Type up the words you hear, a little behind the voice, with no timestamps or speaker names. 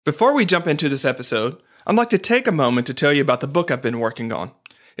Before we jump into this episode, I'd like to take a moment to tell you about the book I've been working on.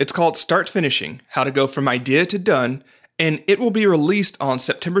 It's called Start Finishing, How to Go From Idea to Done, and it will be released on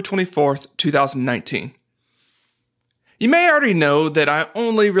September 24th, 2019. You may already know that I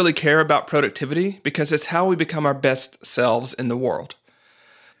only really care about productivity because it's how we become our best selves in the world.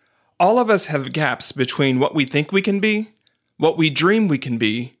 All of us have gaps between what we think we can be, what we dream we can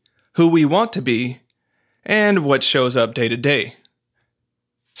be, who we want to be, and what shows up day to day.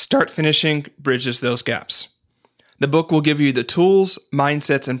 Start Finishing bridges those gaps. The book will give you the tools,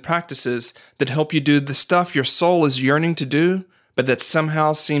 mindsets, and practices that help you do the stuff your soul is yearning to do, but that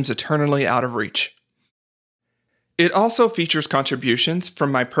somehow seems eternally out of reach. It also features contributions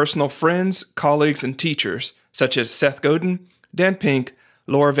from my personal friends, colleagues, and teachers, such as Seth Godin, Dan Pink,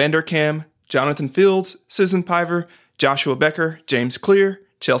 Laura Vanderkam, Jonathan Fields, Susan Piver, Joshua Becker, James Clear,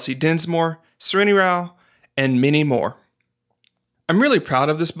 Chelsea Dinsmore, Srini Rao, and many more. I'm really proud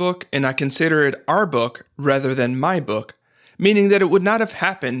of this book, and I consider it our book rather than my book, meaning that it would not have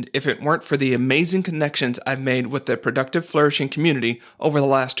happened if it weren't for the amazing connections I've made with the Productive Flourishing community over the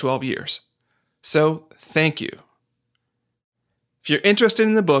last 12 years. So, thank you. If you're interested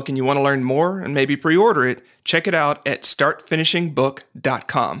in the book and you want to learn more and maybe pre-order it, check it out at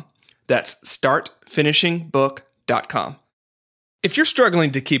startfinishingbook.com. That's startfinishingbook.com. If you're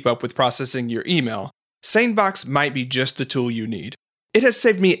struggling to keep up with processing your email, SaneBox might be just the tool you need. It has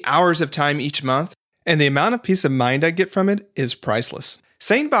saved me hours of time each month, and the amount of peace of mind I get from it is priceless.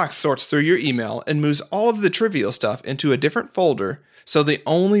 SaneBox sorts through your email and moves all of the trivial stuff into a different folder, so the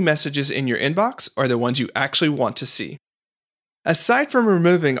only messages in your inbox are the ones you actually want to see. Aside from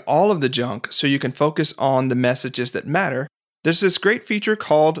removing all of the junk so you can focus on the messages that matter, there's this great feature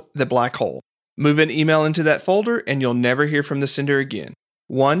called the black hole. Move an email into that folder and you'll never hear from the sender again.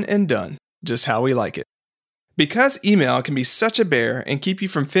 One and done, just how we like it. Because email can be such a bear and keep you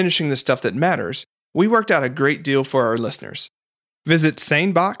from finishing the stuff that matters, we worked out a great deal for our listeners. Visit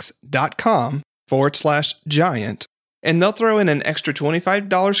sanebox.com/giant and they'll throw in an extra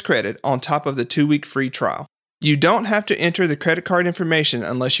 $25 credit on top of the 2-week free trial. You don't have to enter the credit card information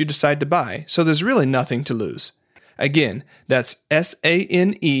unless you decide to buy, so there's really nothing to lose. Again, that's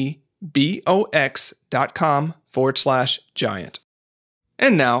sanebox.com/giant.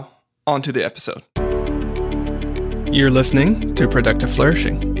 And now, on to the episode. You're listening to Productive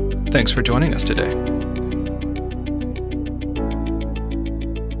Flourishing. Thanks for joining us today.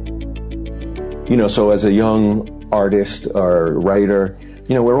 So as a young artist or writer,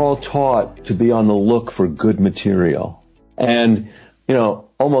 we're all taught to be on the look for good material. And,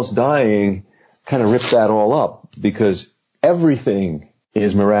 Almost Dying kind of ripped that all up because everything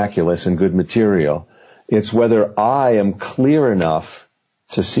is miraculous and good material. It's whether I am clear enough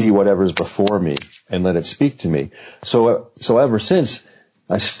to see whatever's before me and let it speak to me. So ever since,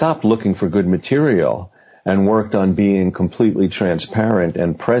 I stopped looking for good material and worked on being completely transparent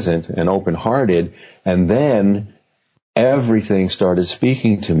and present and open-hearted, and then everything started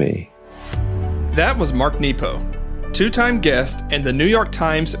speaking to me. That was Mark Nepo, 2-time guest and the New York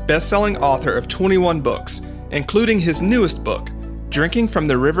Times best-selling author of 21 books, including his newest book, Drinking from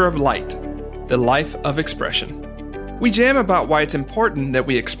the River of Light, The Life of Expression. We jam about why it's important that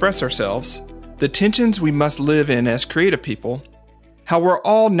we express ourselves, the tensions we must live in as creative people, how we're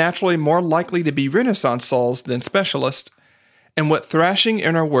all naturally more likely to be Renaissance souls than specialists, and what thrashing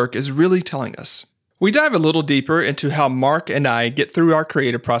in our work is really telling us. We dive a little deeper into how Mark and I get through our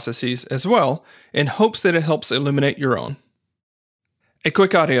creative processes as well, in hopes that it helps illuminate your own. A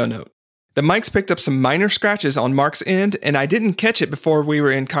quick audio note. The mics picked up some minor scratches on Mark's end, and I didn't catch it before we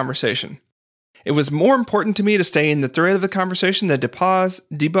were in conversation. It was more important to me to stay in the thread of the conversation than to pause,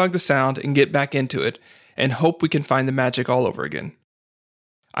 debug the sound, and get back into it, and hope we can find the magic all over again.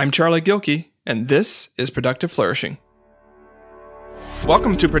 I'm Charlie Gilkey, and this is Productive Flourishing.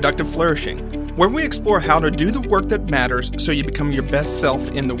 Welcome to Productive Flourishing, where we explore how to do the work that matters so you become your best self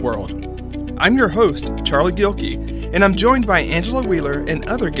in the world. I'm your host, Charlie Gilkey, and I'm joined by Angela Wheeler and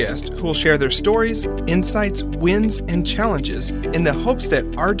other guests who will share their stories, insights, wins, and challenges in the hopes that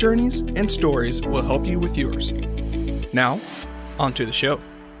our journeys and stories will help you with yours. Now, on to the show.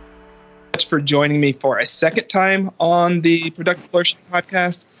 Thanks for joining me for a second time on the Productive Flourishing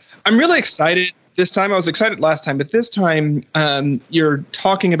podcast. I'm really excited this time. I was excited last time, but this time you're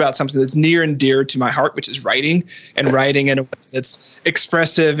talking about something that's near and dear to my heart, which is writing, and writing in a way that's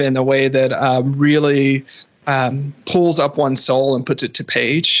expressive, in a way that really pulls up one's soul and puts it to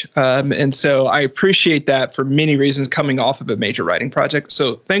page. And so I appreciate that for many reasons, coming off of a major writing project.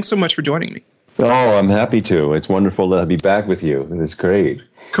 So thanks so much for joining me. Oh, I'm happy to. It's wonderful to be back with you. It's great.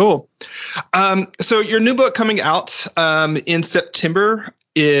 Cool. So your new book coming out in September.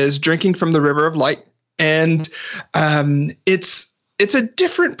 is Drinking from the River of Light. And it's a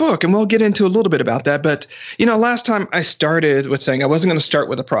different book, and we'll get into a little bit about that. But, last time I started with saying I wasn't going to start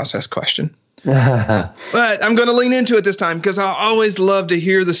with a process question. But I'm going to lean into it this time because I always love to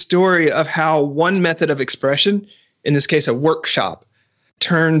hear the story of how one method of expression, in this case a workshop,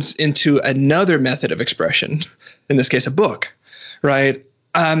 turns into another method of expression, in this case a book, right?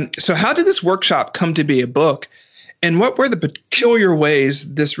 So how did this workshop come to be a book, and what were the peculiar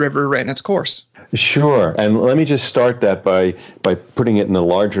ways this river ran its course? Sure. And let me just start that by putting it in a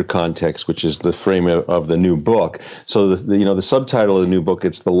larger context, which is the frame of the new book. So the subtitle of the new book,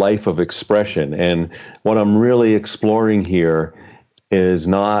 it's The Life of Expression. And what I'm really exploring here is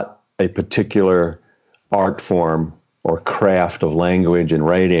not a particular art form or craft of language and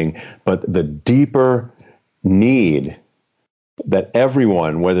writing, but the deeper need that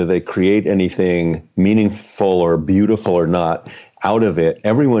everyone, whether they create anything meaningful or beautiful or not, out of it,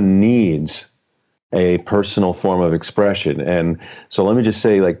 everyone needs a personal form of expression. And so let me just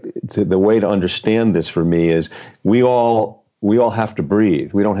say, the way to understand this for me is we all have to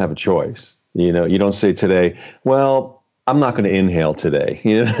breathe. We don't have a choice. You don't say today, well, I'm not going to inhale today.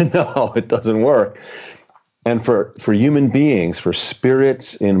 No, it doesn't work. And for human beings, for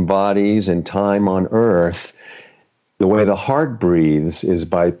spirits in bodies and time on earth, the way the heart breathes is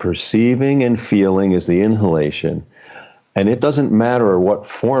by perceiving and feeling is the inhalation. And it doesn't matter what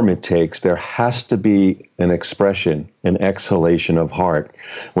form it takes, there has to be an expression, an exhalation of heart,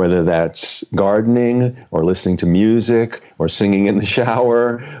 whether that's gardening or listening to music or singing in the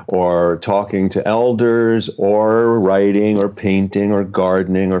shower or talking to elders or writing or painting or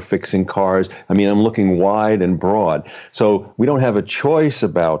gardening or fixing cars. I mean, I'm looking wide and broad. So we don't have a choice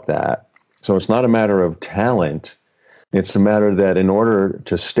about that. So it's not a matter of talent. It's a matter that in order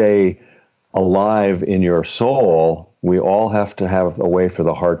to stay alive in your soul, we all have to have a way for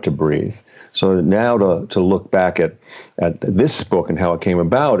the heart to breathe. So now to look back at this book and how it came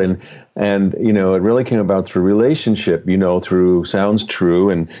about, and it really came about through relationship, through Sounds True,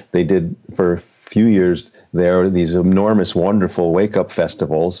 and they did for a few years there these enormous, wonderful wake-up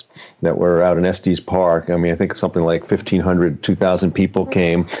festivals that were out in Estes Park. I mean, I think something like 1,500, 2,000 people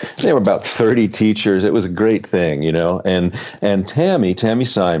came. There were about 30 teachers. It was a great thing, And Tammy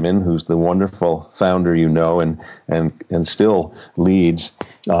Simon, who's the wonderful founder, and still leads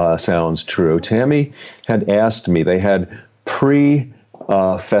Sounds True. Tammy had asked me, they had pre-festival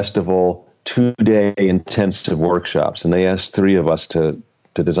 2-day intensive workshops, and they asked 3 of us to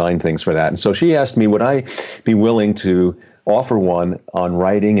design things for that. And so she asked me, would I be willing to offer one on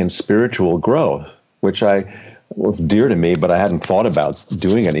writing and spiritual growth, which was dear to me, but I hadn't thought about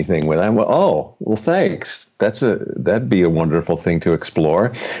doing anything with it. I went, oh, well, thanks. That'd be a wonderful thing to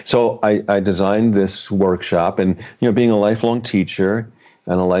explore. So I designed this workshop, and, being a lifelong teacher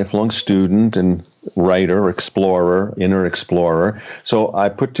and a lifelong student and writer, explorer, inner explorer. So I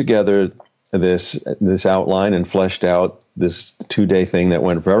put together this outline and fleshed out this 2-day thing that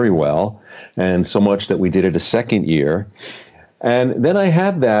went very well, and so much that we did it a second year. And then I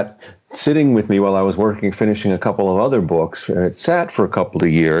had that sitting with me while I was finishing a couple of other books, and it sat for a couple of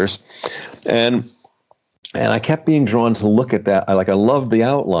years, and I kept being drawn to look at that. I loved the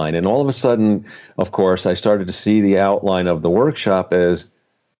outline, and all of a sudden, of course, I started to see the outline of the workshop as,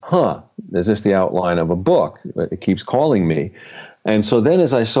 is this the outline of a book? It keeps calling me. And so then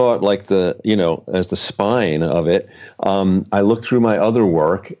as I saw it as the spine of it, I looked through my other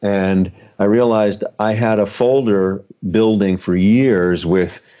work and I realized I had a folder building for years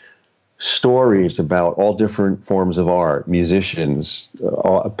with stories about all different forms of art, musicians,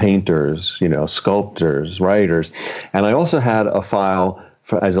 painters, sculptors, writers. And I also had a file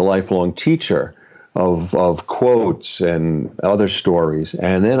as a lifelong teacher of quotes and other stories.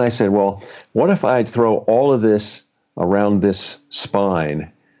 And then I said, well, what if I throw all of this around this spine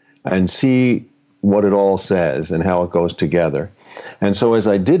and see what it all says and how it goes together. And so as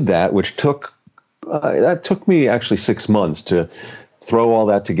I did that, which took me actually 6 months to throw all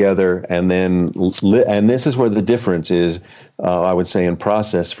that together, and then and this is where the difference is, I would say, in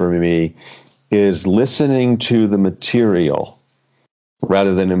process for me, is listening to the material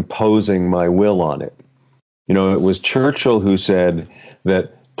rather than imposing my will on it. It was Churchill who said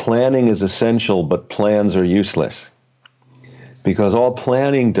that planning is essential, but plans are useless. Because all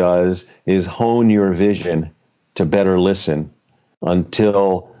planning does is hone your vision to better listen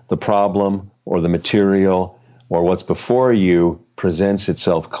until the problem or the material or what's before you presents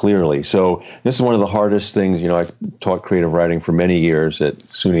itself clearly. So this is one of the hardest things. I've taught creative writing for many years at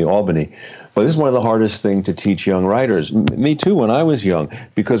SUNY Albany, But this is one of the hardest things to teach young writers. Me too, when I was young,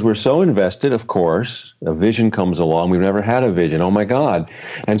 because we're so invested, of course. A vision comes along. We've never had a vision. Oh, my God.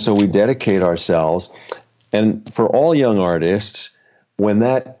 And so we dedicate ourselves. And for all young artists, when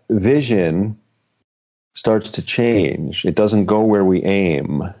that vision starts to change, it doesn't go where we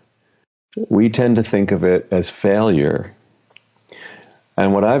aim, we tend to think of it as failure.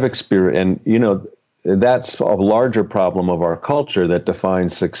 And what I've experienced, and that's a larger problem of our culture that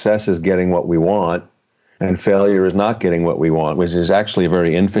defines success as getting what we want and failure is not getting what we want, which is actually a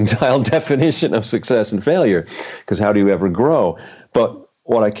very infantile definition of success and failure, because how do you ever grow? But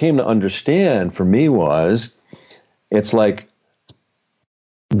what I came to understand for me was, it's like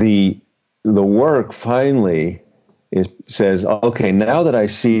the work finally says, okay, now that I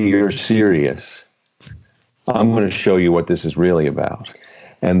see you're serious, I'm going to show you what this is really about.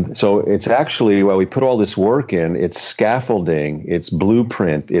 And so it's actually, while we put all this work in, it's scaffolding, it's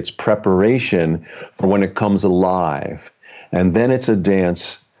blueprint, it's preparation for when it comes alive. And then it's a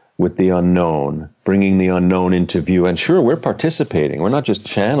dance with the unknown, bringing the unknown into view. And sure, we're participating. We're not just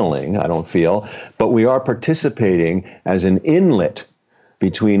channeling, I don't feel, but we are participating as an inlet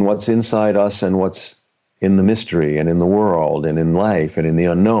between what's inside us and what's in the mystery and in the world and in life and in the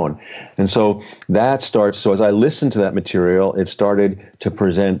unknown. And so that starts, so as I listened to that material, it started to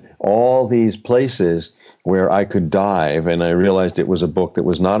present all these places where I could dive, and I realized it was a book that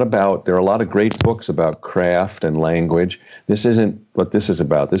was not about, there are a lot of great books about craft and language. This isn't what this is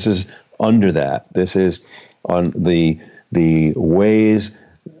about. This is under that. This is on the ways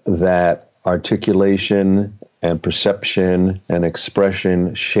that articulation and perception and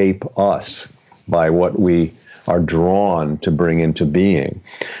expression shape us by what we are drawn to bring into being.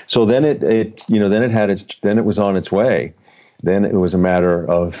 So then it was on its way. Then it was a matter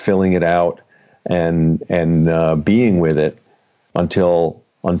of filling it out and being with it until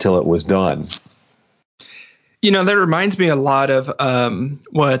it was done. That reminds me a lot of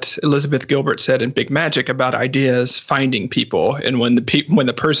what Elizabeth Gilbert said in Big Magic about ideas finding people, and when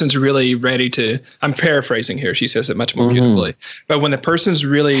the person's really ready to. I'm paraphrasing here; she says it much more beautifully. But when the person's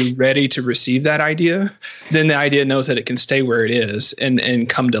really ready to receive that idea, then the idea knows that it can stay where it is and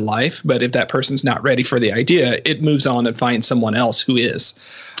come to life. But if that person's not ready for the idea, it moves on and finds someone else who is.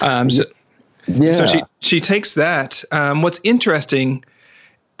 So she takes that. What's interesting.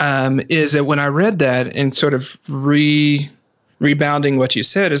 Is that when I read that and sort of rebounding what you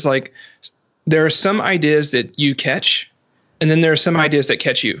said is like, there are some ideas that you catch, and then there are some ideas that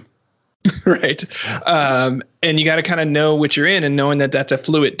catch you, right? And you got to kind of know what you're in, and knowing that that's a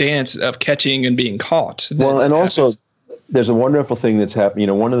fluid dance of catching and being caught. Well, and also there's a wonderful thing that's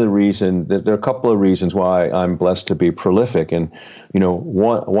happened. One of the reasons, there are a couple of reasons why I'm blessed to be prolific. And,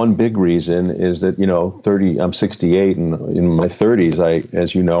 one big reason is that, I'm 68, and in my 30s,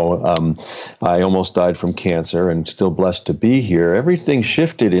 I almost died from cancer and still blessed to be here. Everything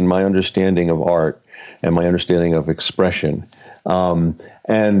shifted in my understanding of art and my understanding of expression. So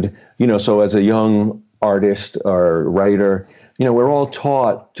as a young artist or writer, we're all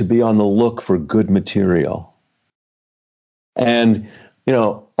taught to be on the look for good material. And,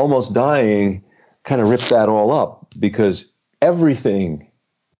 almost dying kind of ripped that all up, because everything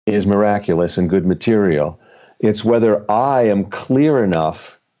is miraculous and good material. It's whether I am clear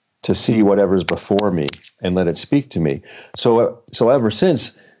enough to see whatever's before me and let it speak to me. So ever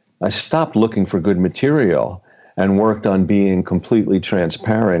since, I stopped looking for good material and worked on being completely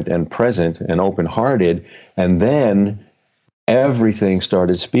transparent and present and open-hearted, and then everything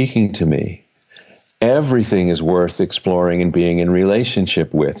started speaking to me. Everything is worth exploring and being in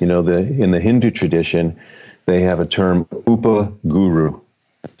relationship with. In the Hindu tradition, they have a term, Upa Guru,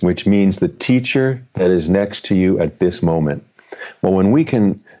 which means the teacher that is next to you at this moment. Well, when we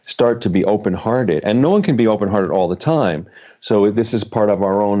can start to be open-hearted, and no one can be open-hearted all the time, so this is part of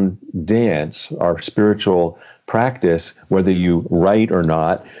our own dance, our spiritual practice, whether you write or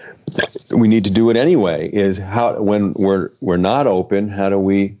not, we need to do it anyway, is how, when we're not open, how do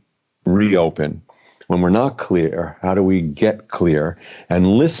we reopen? When we're not clear, how do we get clear and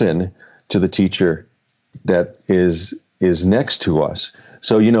listen to the teacher that is next to us?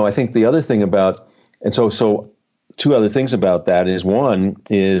 So, I think the other thing about, and so two other things about that is, one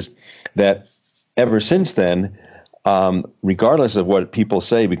is that ever since then, regardless of what people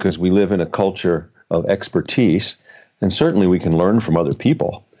say, because we live in a culture of expertise, and certainly we can learn from other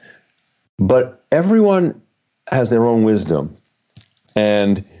people, but everyone has their own wisdom,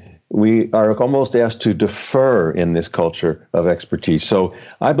 and we are almost asked to defer in this culture of expertise. So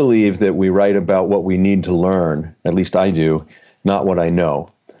I believe that we write about what we need to learn, at least I do, not what I know.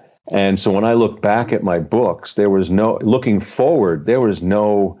 And so when I look back at my books, looking forward, there was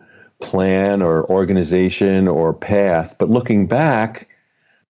no plan or organization or path. But looking back,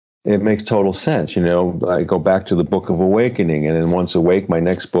 it makes total sense. I go back to the Book of Awakening, and then once awake, my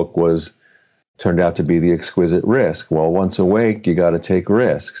next book turned out to be The Exquisite Risk. Well, once awake, you got to take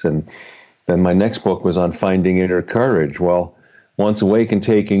risks. And then my next book was on finding inner courage. Well, once awake and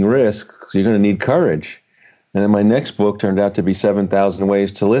taking risks, you're going to need courage. And then my next book turned out to be 7,000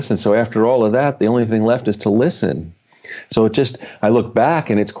 Ways to Listen. So after all of that, the only thing left is to listen. So I look back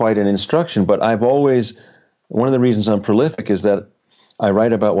and it's quite an instruction, but one of the reasons I'm prolific is that I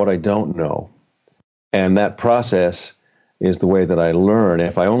write about what I don't know. And that process is the way that I learn.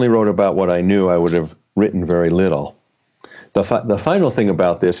 If I only wrote about what I knew, I would have written very little. The final thing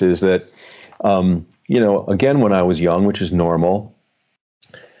about this is that, again, when I was young, which is normal,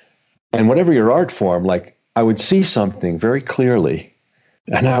 and whatever your art form, like I would see something very clearly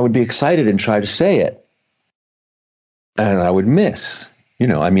and I would be excited and try to say it. And I would miss,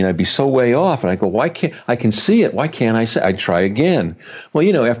 I'd be so way off, and I go, why can't I can see it? Why can't I say? I'd try again.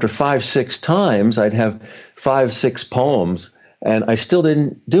 Well, after 5-6 times, I'd have 5-6 poems, and I still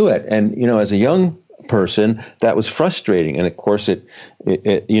didn't do it. And, as a young person, that was frustrating. And of course, it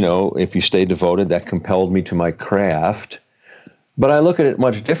if you stay devoted, that compelled me to my craft. But I look at it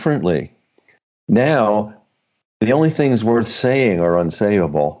much differently. Now, the only things worth saying are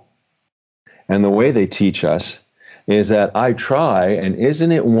unsayable. And the way they teach us is that I try, and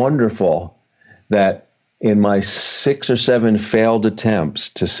isn't it wonderful that in my 6 or 7 failed attempts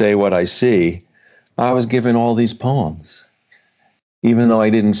to say what I see, I was given all these poems, even though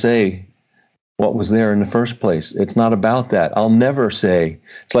I didn't say what was there in the first place. It's not about that. I'll never say,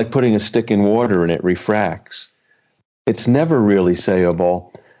 it's like putting a stick in water and it refracts. It's never really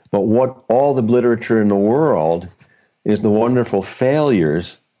sayable, but what all the literature in the world is the wonderful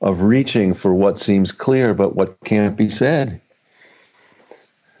failures of reaching for what seems clear, but what can't be said.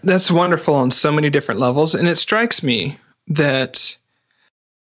 That's wonderful on so many different levels. And it strikes me that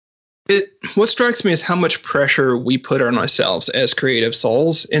what strikes me is how much pressure we put on ourselves as creative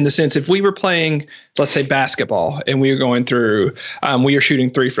souls, in the sense, if we were playing, let's say, basketball, and we were going through, we are shooting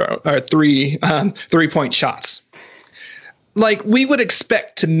 3-point shots. Like, we would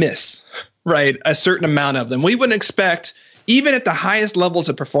expect to miss, right, a certain amount of them. We wouldn't expect, even at the highest levels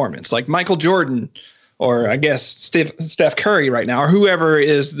of performance, like Michael Jordan, or I guess Steph Curry right now, or whoever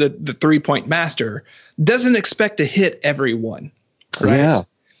is the 3-point master, doesn't expect to hit every one, right? Yeah.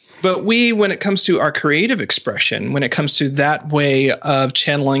 But when it comes to our creative expression, when it comes to that way of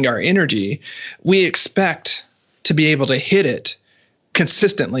channeling our energy, we expect to be able to hit it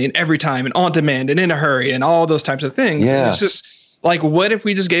consistently and every time and on demand and in a hurry and all those types of things. Yeah. And it's just like, what if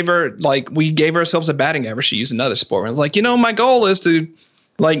we just gave ourselves a batting average to use another sport? And it's like, my goal is to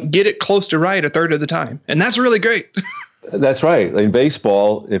get it close to right a third of the time. And that's really great. That's right. In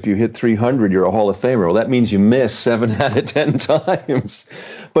baseball, if you hit 300, you're a Hall of Famer. Well, that means you miss 7 out of 10 times.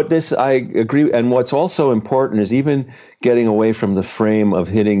 But this, I agree. And what's also important is even getting away from the frame of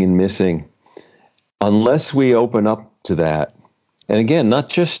hitting and missing, unless we open up to that. And again, not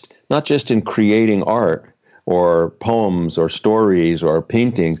just in creating art or poems or stories or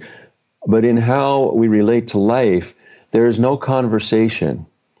paintings, but in how we relate to life. There is no conversation.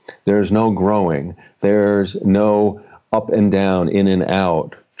 There's no growing. There's no up and down, in and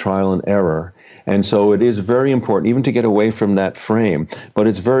out, trial and error. And so it is very important even to get away from that frame. But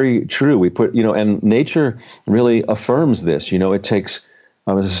it's very true. We put, and nature really affirms this. It takes,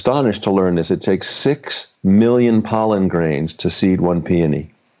 I was astonished to learn this, it takes 6 million pollen grains to seed one peony.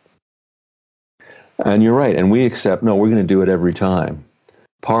 And you're right. And we accept, no, we're going to do it every time.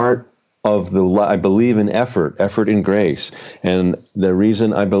 Part of I believe in effort in grace. And the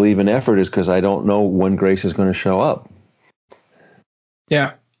reason I believe in effort is because I don't know when grace is going to show up.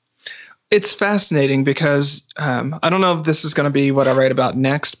 Yeah. It's fascinating because I don't know if this is going to be what I write about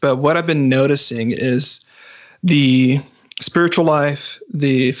next, but what I've been noticing is the spiritual life,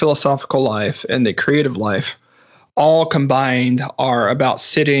 the philosophical life, and the creative life all combined are about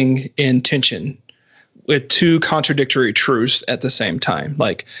sitting in tension with 2 contradictory truths at the same time.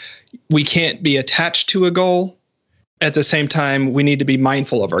 Like, we can't be attached to a goal. At the same time, we need to be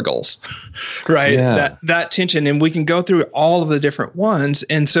mindful of our goals, right? Yeah. That tension, and we can go through all of the different ones.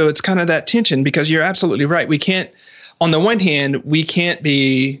 And so it's kind of that tension, because you're absolutely right. We can't, on the one hand, we can't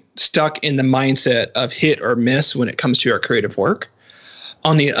be stuck in the mindset of hit or miss when it comes to our creative work.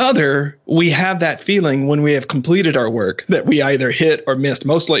 On the other, we have that feeling when we have completed our work that we either hit or missed,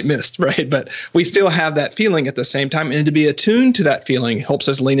 mostly missed, right? But we still have that feeling at the same time. And to be attuned to that feeling helps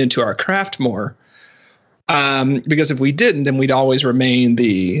us lean into our craft more, Because if we didn't, then we'd always remain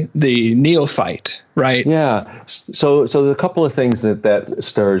the neophyte, right? Yeah. So there's a couple of things that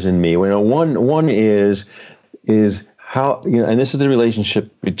stirs in me. One is how, and this is the relationship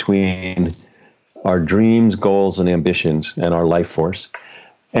between our dreams, goals, and ambitions and our life force.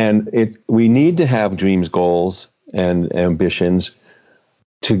 And we need to have dreams, goals, and ambitions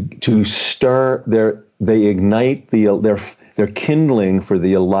to stir they ignite their kindling for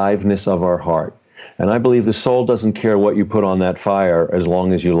the aliveness of our heart. And I believe the soul doesn't care what you put on that fire as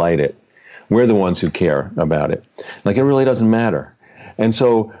long as you light it. We're the ones who care about it. Like, it really doesn't matter. And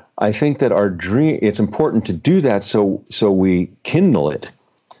so I think that it's important to do that so we kindle it,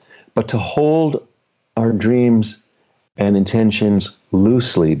 but to hold our dreams and intentions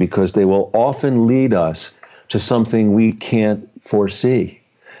loosely, because they will often lead us to something we can't foresee.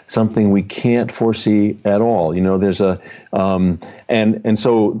 Something we can't foresee at all. There's and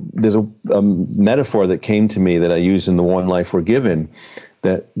so there's a metaphor that came to me that I use in The One Life We're Given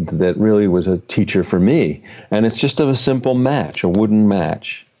that really was a teacher for me. And it's just of a simple match, a wooden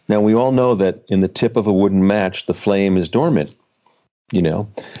match. Now, we all know that in the tip of a wooden match, the flame is dormant,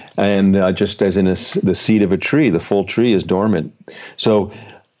 and just as in the seed of a tree, the full tree is dormant. So,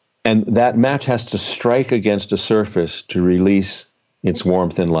 and that match has to strike against a surface to release its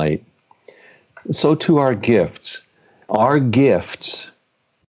warmth and light. So too our gifts. Our gifts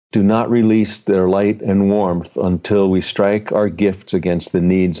do not release their light and warmth until we strike our gifts against the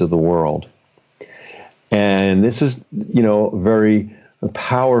needs of the world. And this is, very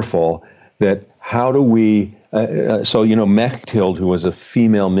powerful, that how do we, Mechthild, who was a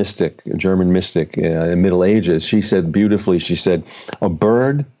female mystic, a German mystic in the Middle Ages, she said beautifully, a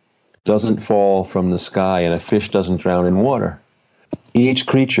bird doesn't fall from the sky and a fish doesn't drown in water. Each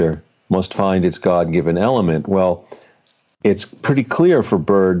creature must find its God-given element. Well, it's pretty clear for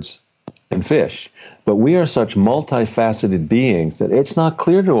birds and fish, but we are such multifaceted beings that it's not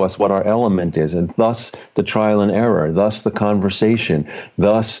clear to us what our element is, and thus the trial and error, thus the conversation,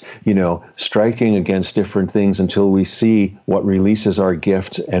 thus, striking against different things until we see what releases our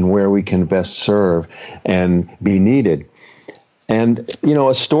gifts and where we can best serve and be needed. And,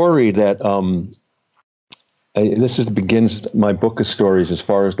 a story that... begins my book of stories, As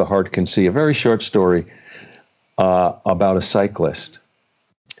Far as the Heart Can See, a very short story about a cyclist,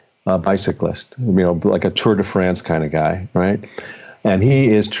 a bicyclist, like a Tour de France kind of guy, right? And he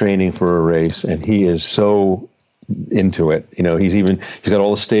is training for a race, and he is so into it. He's got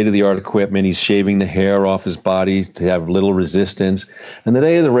all the state-of-the-art equipment. He's shaving the hair off his body to have little resistance. And the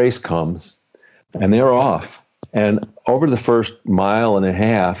day of the race comes, and they're off. And over the first mile and a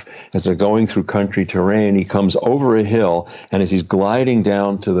half, as they're going through country terrain, he comes over a hill, and as he's gliding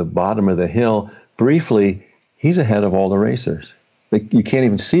down to the bottom of the hill, briefly, he's ahead of all the racers. You can't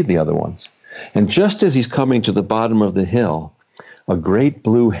even see the other ones. And just as he's coming to the bottom of the hill, a great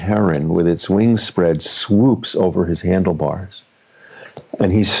blue heron with its wings spread swoops over his handlebars.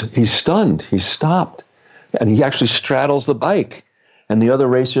 And he's stunned. He's stopped. And he actually straddles the bike. And the other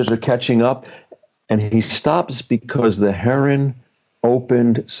racers are catching up. And he stops because the heron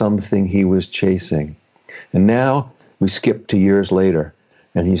opened something he was chasing. And now we skip to years later,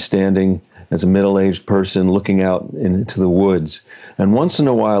 and he's standing as a middle-aged person looking out into the woods. And once in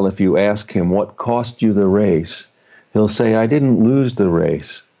a while, if you ask him, what cost you the race? He'll say, I didn't lose the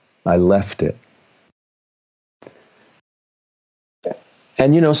race. I left it.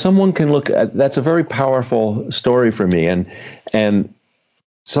 And, someone can look at, that's a very powerful story for me. And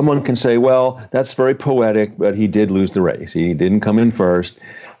someone can say, well, that's very poetic, but he did lose the race. He didn't come in first.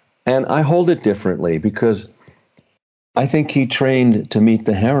 And I hold it differently, because I think he trained to meet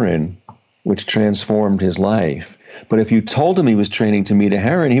the heron, which transformed his life. But if you told him he was training to meet a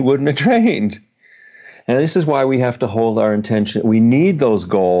heron, he wouldn't have trained. And this is why we have to hold our intention. We need those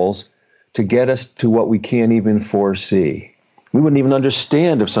goals to get us to what we can't even foresee. We wouldn't even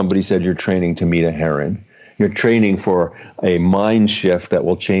understand if somebody said you're training to meet a heron. You're training for a mind shift that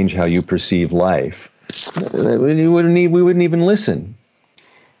will change how you perceive life. We wouldn't even listen.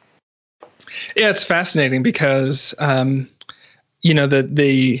 Yeah, it's fascinating because,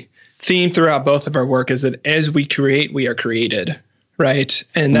 the theme throughout both of our work is that as we create, we are created, right?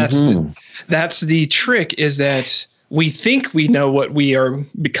 And that's the trick, is that we think we know what we are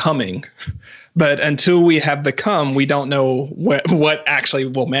becoming, But until we have become, we don't know what actually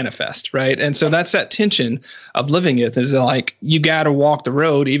will manifest, right? And so that's that tension of living it. Is like you got to walk the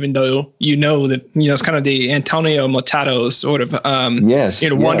road, even though you know that it's kind of the Antonio Matato's sort of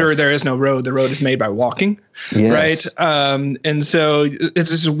wonder there is no road. The road is made by walking, right? And so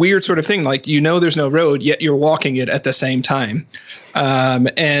it's this weird sort of thing. Like there's no road, yet you're walking it at the same time.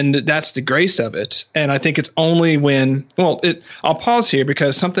 And that's the grace of it. And I think it's only when, I'll pause here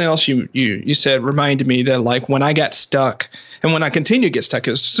because something else you said reminded me that like when I got stuck and when I continue to get stuck, it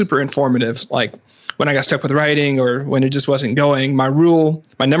was super informative. Like when I got stuck with writing or when it just wasn't going, my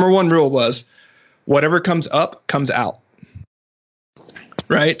number one rule was whatever comes up comes out.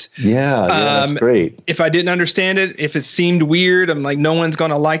 Right. Yeah, that's great. If I didn't understand it, if it seemed weird, I'm like, no one's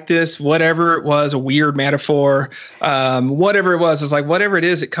going to like this, whatever it was, a weird metaphor, whatever it was, it's like, whatever it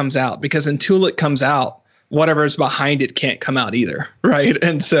is, it comes out, because until it comes out, whatever is behind it can't come out either. Right.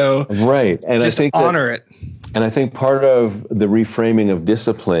 And so, right. And just I think honor it. And I think part of the reframing of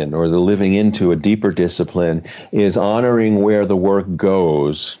discipline or the living into a deeper discipline is honoring where the work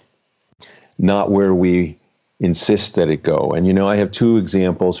goes, not where we insist that it go. And, I have two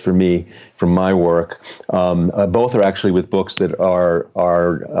examples for me from my work. Both are actually with books that are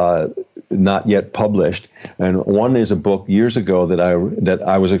not yet published. And one is a book years ago that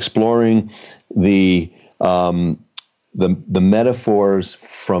I was exploring the metaphors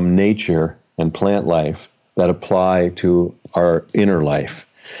from nature and plant life that apply to our inner life.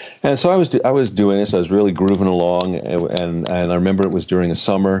 And so I was doing this. I was really grooving along, and I remember it was during the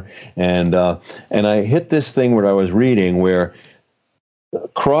summer, and I hit this thing where I was reading where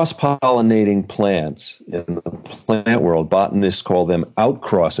cross-pollinating plants in the plant world, botanists call them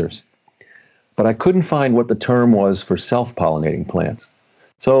outcrossers, but I couldn't find what the term was for self-pollinating plants.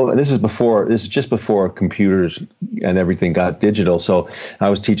 So this is just before computers and everything got digital. So I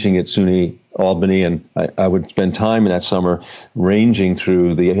was teaching at SUNY Albany, and I would spend time in that summer ranging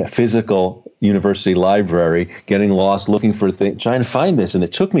through the physical university library, getting lost, looking for things, trying to find this. And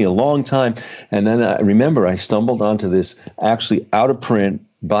it took me a long time. And then I remember I stumbled onto this actually out-of-print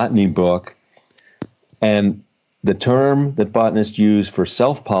botany book. And the term that botanists use for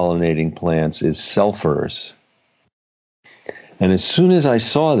self-pollinating plants is selfers. And as soon as I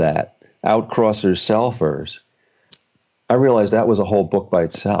saw that, outcrossers, selfers, I realized that was a whole book by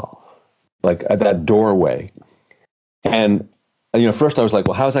itself, like at that doorway. And, first I was like,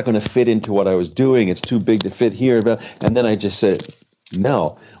 well, how's that going to fit into what I was doing? It's too big to fit here. And then I just said,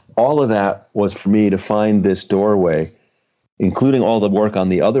 no, all of that was for me to find this doorway, including all the work on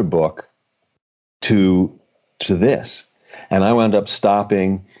the other book, to this. And I wound up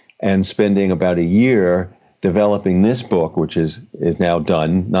stopping and spending about a year developing this book, which is now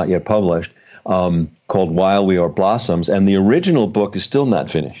done, not yet published, called While We Are Blossoms. And the original book is still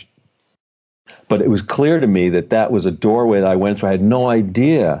not finished. But it was clear to me that was a doorway that I went through. I had no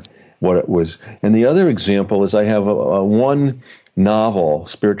idea what it was. And the other example is I have one novel,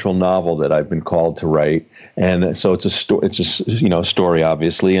 spiritual novel that I've been called to write. And so it's a story,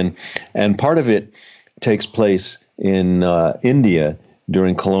 obviously. And part of it takes place in India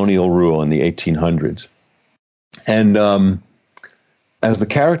during colonial rule in the 1800s. And as the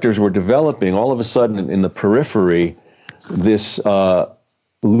characters were developing, all of a sudden in the periphery, this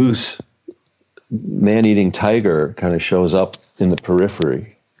loose man-eating tiger kind of shows up in the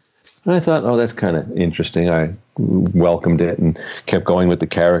periphery. And I thought, that's kind of interesting. I welcomed it and kept going with the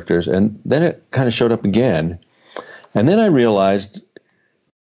characters. And then it kind of showed up again. And then I realized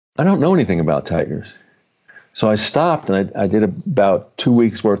I don't know anything about tigers. So I stopped and I did about 2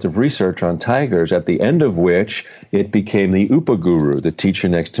 weeks worth of research on tigers, at the end of which it became the Upaguru, the teacher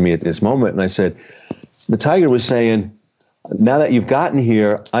next to me at this moment. And I said, the tiger was saying, now that you've gotten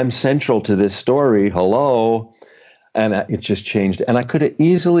here, I'm central to this story. Hello. And it just changed. And I could have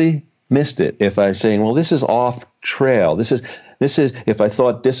easily missed it if I was saying, well, this is off trail. This is if I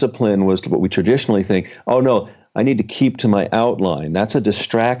thought discipline was what we traditionally think, oh no, I need to keep to my outline. That's a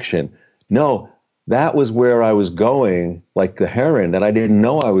distraction. No. That was where I was going, like the heron, that I didn't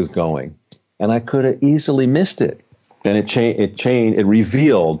know I was going. And I could have easily missed it. And it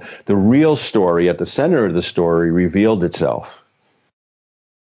revealed the real story at the center of the story, revealed itself.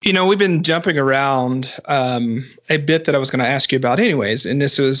 We've been jumping around a bit that I was going to ask you about anyways. And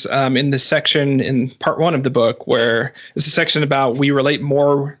this was in the section in part 1 of the book, where it's a section about we relate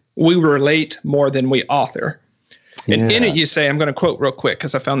more than we author. And in it you say, I'm going to quote real quick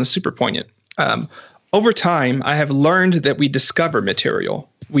because I found this super poignant. Over time, I have learned that we discover material.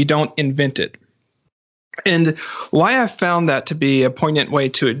 We don't invent it. And why I found that to be a poignant way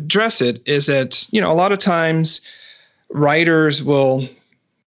to address it is that, a lot of times writers will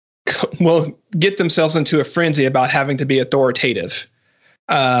will get themselves into a frenzy about having to be authoritative.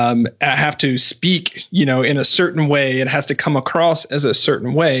 I have to speak, in a certain way. It has to come across as a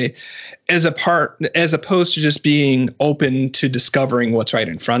certain way, as opposed to just being open to discovering what's right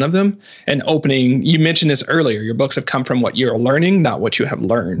in front of them and opening. You mentioned this earlier. Your books have come from what you're learning, not what you have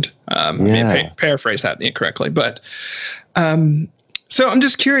learned. I may paraphrase that incorrectly, but so I'm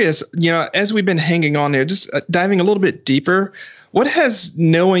just curious. As we've been hanging on there, just diving a little bit deeper. What has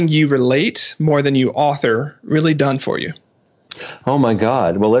knowing you relate more than you author really done for you? Oh my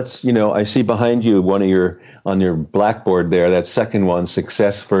God. Well, I see behind you on your blackboard there, that second one,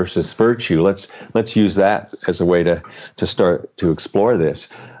 success versus virtue. Let's use that as a way to start to explore this,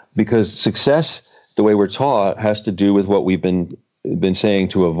 because success, the way we're taught, has to do with what we've been saying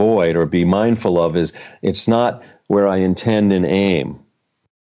to avoid or be mindful of. Is it's not where I intend and aim.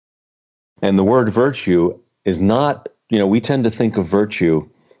 And the word virtue is not, we tend to think of virtue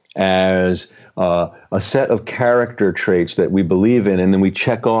as a set of character traits that we believe in, and then we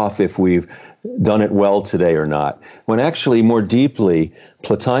check off if we've done it well today or not. When actually, more deeply,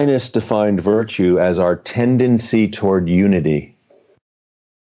 Plotinus defined virtue as our tendency toward unity.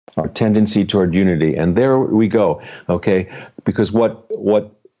 Our tendency toward unity. And there we go, okay? Because what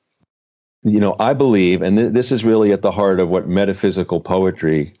I believe, and this is really at the heart of what metaphysical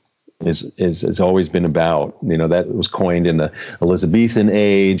poetry is always been about. That was coined in the Elizabethan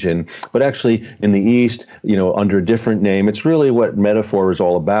age, but actually in the East, under a different name. It's really what metaphor is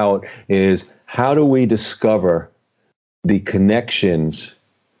all about, is how do we discover the connections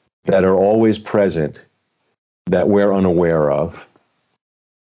that are always present that we're unaware of.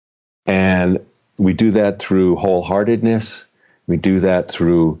 And we do that through wholeheartedness. We do that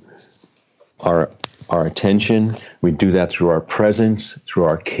through our attention. We do that through our presence, through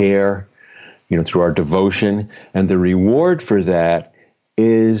our care, through our devotion. And the reward for that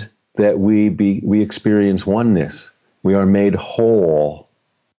is that we experience oneness. We are made whole.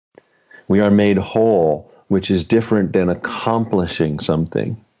 We are made whole, which is different than accomplishing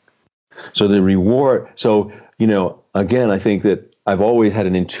something. So the reward, again, I think that I've always had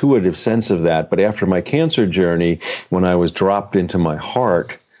an intuitive sense of that. But after my cancer journey, when I was dropped into my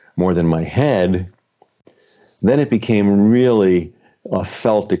heart more than my head, then it became really a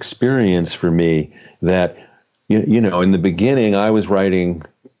felt experience for me that, in the beginning, I was writing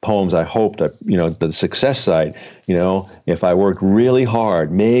poems. I hoped that, the success side, if I worked really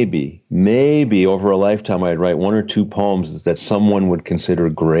hard, maybe over a lifetime, I'd write one or two poems that someone would consider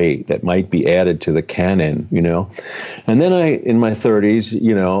great, that might be added to the canon, And then in my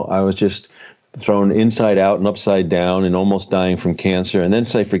 30s, I was just thrown inside out and upside down and almost dying from cancer. And then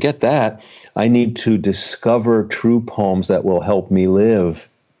say, forget that. I need to discover true poems that will help me live.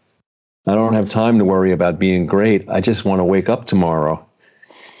 I don't have time to worry about being great. I just want to wake up tomorrow.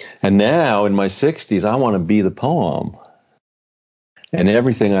 And now in my 60s, I want to be the poem. And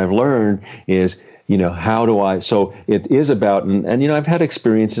everything I've learned is, how do I, so it is about, and I've had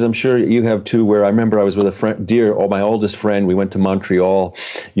experiences, I'm sure you have too, where I remember I was with a friend, my oldest friend, we went to Montreal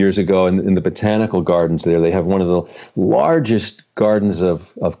years ago in the botanical gardens there. They have one of the largest gardens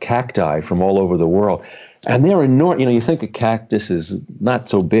of cacti from all over the world. And they're enormous. You think a cactus is not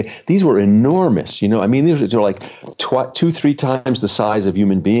so big. These were enormous. These are like 2-3 times the size of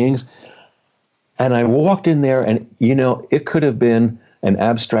human beings. And I walked in there and, it could have been an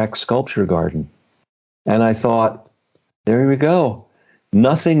abstract sculpture garden. And I thought, there we go.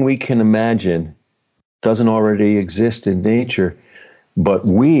 Nothing we can imagine doesn't already exist in nature, but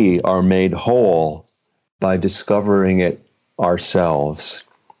we are made whole by discovering it ourselves.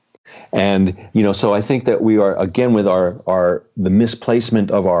 And, so I think that we are, again, with the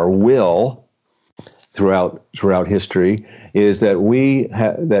misplacement of our will throughout history, is that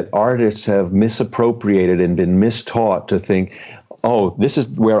that artists have misappropriated and been mistaught to think, oh, this is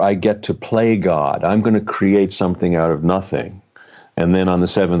where I get to play God. I'm going to create something out of nothing. And then on the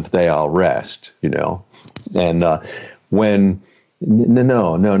seventh day, I'll rest, And no.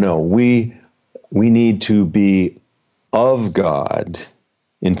 We need to be of God.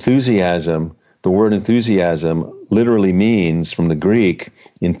 Enthusiasm, the word enthusiasm literally means, from the Greek,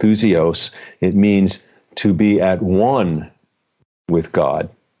 enthusios, it means to be at one with God.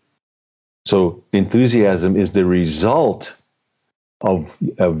 So enthusiasm is the result of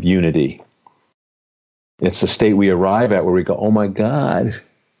unity. It's the state we arrive at where we go, oh my God,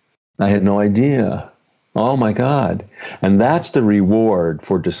 I had no idea. Oh my God. And that's the reward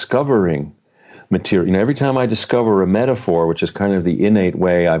for discovering material. Every time I discover a metaphor, which is kind of the innate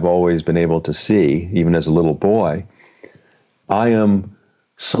way I've always been able to see, even as a little boy, I am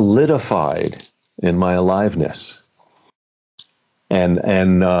solidified in my aliveness.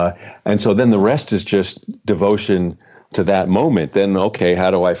 And so then the rest is just devotion to that moment. Then, okay,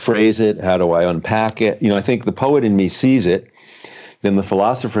 how do I phrase it? How do I unpack it? I think the poet in me sees it. Then the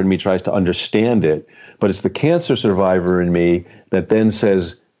philosopher in me tries to understand it. But it's the cancer survivor in me that then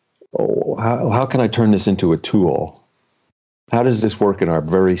says, oh, how can I turn this into a tool? How does this work in our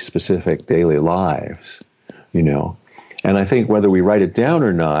very specific daily lives? And I think whether we write it down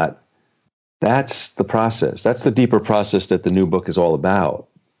or not, that's the process. That's the deeper process that the new book is all about.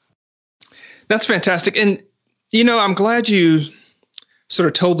 That's fantastic. And, I'm glad you sort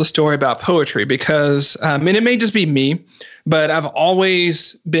of told the story about poetry because, and it may just be me, but I've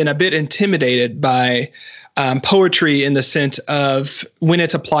always been a bit intimidated by poetry in the sense of when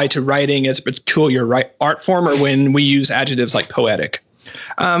it's applied to writing as a peculiar art form or when we use adjectives like poetic.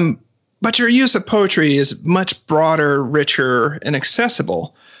 But your use of poetry is much broader, richer, and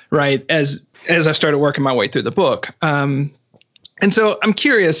accessible, right, as I started working my way through the book. And so I'm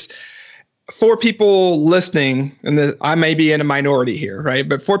curious, for people listening, and I may be in a minority here, right?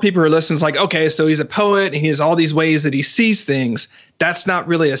 But for people who are listening, it's like, okay, so he's a poet and he has all these ways that he sees things. That's not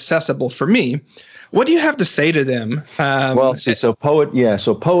really accessible for me. What do you have to say to them? So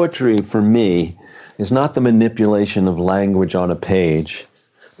poetry for me is not the manipulation of language on a page.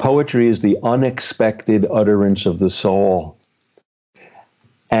 Poetry is the unexpected utterance of the soul.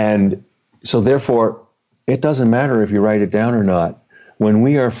 And so therefore, it doesn't matter if you write it down or not. When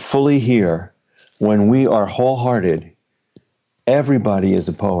we are fully here, when we are wholehearted, everybody is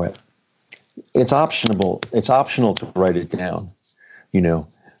a poet. It's optional. It's optional to write it down.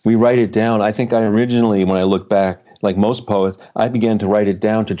 We write it down. I think I originally, when I look back, like most poets, I began to write it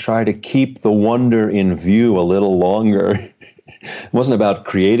down to try to keep the wonder in view a little longer. It wasn't about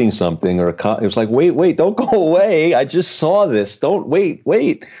creating something it was like, wait, don't go away. I just saw this. Don't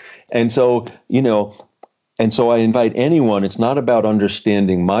wait. And so, and so I invite anyone, it's not about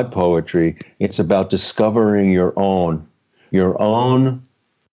understanding my poetry. It's about discovering your own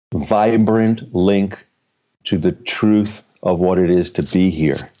vibrant link to the truth of what it is to be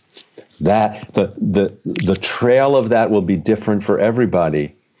here. That the trail of that will be different for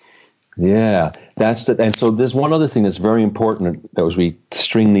everybody. Yeah, and so there's one other thing that's very important as we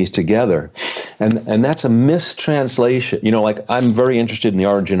string these together, and that's a mistranslation. Like I'm very interested in the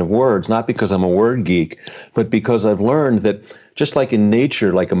origin of words, not because I'm a word geek, but because I've learned that just like in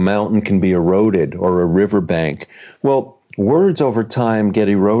nature, like a mountain can be eroded or a riverbank, well, words over time get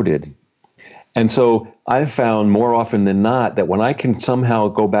eroded. And so I've found more often than not that when I can somehow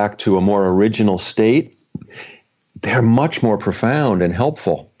go back to a more original state, they're much more profound and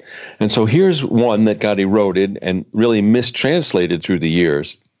helpful. And so here's one that got eroded and really mistranslated through the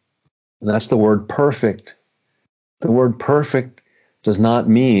years. And that's the word perfect. The word perfect does not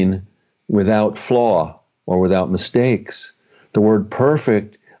mean without flaw or without mistakes. The word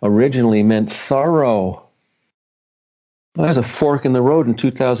perfect originally meant thorough. That's a fork in the road in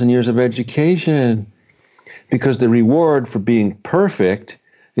 2,000 years of education. Because the reward for being perfect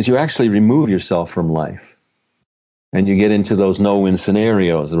is you actually remove yourself from life. And you get into those no-win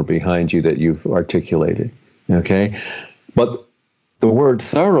scenarios that are behind you that you've articulated. Okay? But the word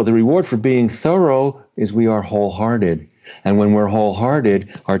thorough, the reward for being thorough is we are wholehearted. And when we're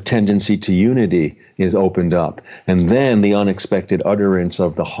wholehearted, our tendency to unity is opened up. And then the unexpected utterance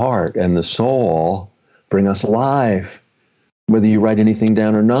of the heart and the soul bring us alive, whether you write anything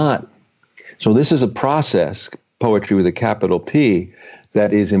down or not. So this is a process, poetry with a capital P,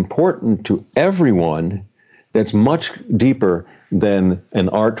 that is important to everyone, that's much deeper than an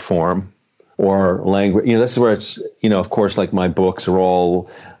art form or language. This is where it's, of course, like my books are all,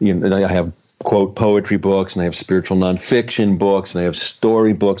 I have quote poetry books and I have spiritual nonfiction books and I have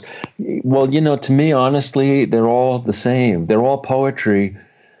story books. Well, to me, honestly, they're all the same. They're all poetry.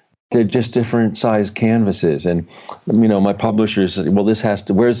 They're just different sized canvases. And, my publishers said, well,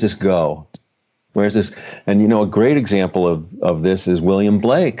 where's this go? Where's this? And, a great example of this is William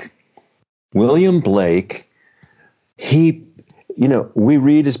Blake. William Blake, we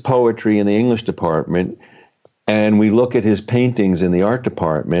read his poetry in the English department and we look at his paintings in the art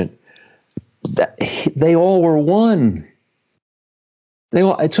department. They all were one.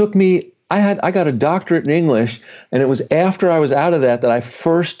 It took me, I got a doctorate in English, and it was after I was out of that I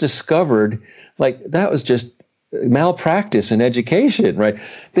first discovered, that was just malpractice in education, right?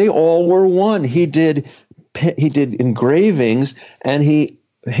 They all were one. He did engravings, and he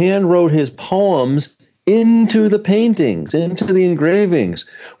hand wrote his poems into the paintings, into the engravings.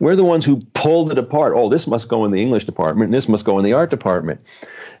 We're the ones who pulled it apart. Oh, this must go in the English department, and this must go in the art department.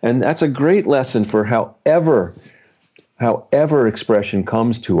 And that's a great lesson for however expression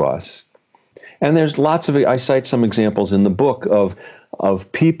comes to us. And there's lots of, I cite some examples in the book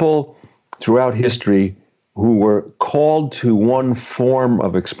of people throughout history who were called to one form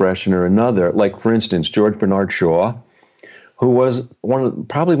of expression or another. Like, for instance, George Bernard Shaw, who was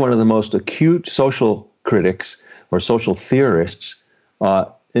probably one of the most acute social critics or social theorists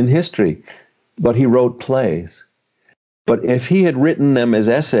in history. But he wrote plays. But if he had written them as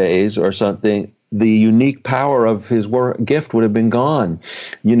essays or something, the unique power of his gift would have been gone.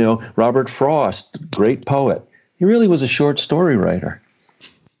 You know, Robert Frost, great poet, he really was a short story writer,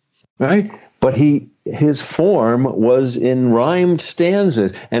 right? But his form was in rhymed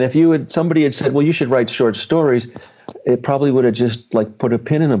stanzas. And if somebody had said, well, you should write short stories, it probably would have just like put a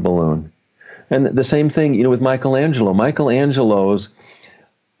pin in a balloon. And the same thing, you know, with Michelangelo. Michelangelo's,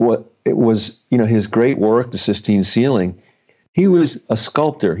 his great work, the Sistine Ceiling, he was a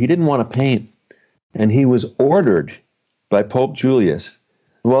sculptor. He didn't want to paint. And he was ordered by Pope Julius,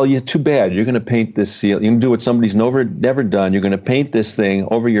 well, you're too bad. You're going to paint this ceiling. You can do what somebody's never done. You're going to paint this thing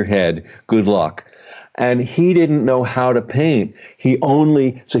over your head. Good luck. And he didn't know how to paint.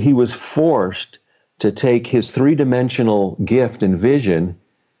 So he was forced to take his three-dimensional gift and vision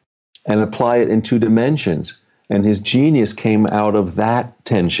and apply it in two dimensions. And his genius came out of that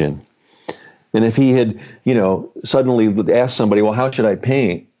tension. And if he had, suddenly asked somebody, well, how should I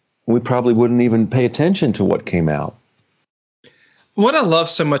paint? We probably wouldn't even pay attention to what came out. What I love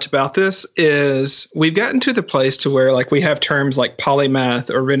so much about this is we've gotten to the place to where like we have terms like polymath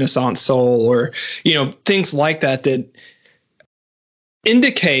or Renaissance soul or, things like that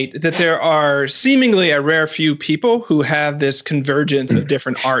indicate that there are seemingly a rare few people who have this convergence of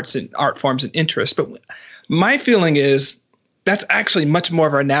different arts and art forms and interests. But my feeling is that's actually much more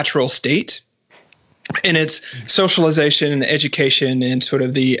of our natural state. And it's socialization and education and sort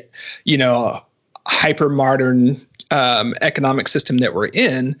of the, hyper modern economic system that we're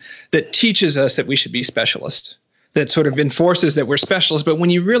in that teaches us that we should be specialists, that sort of enforces that we're specialists. But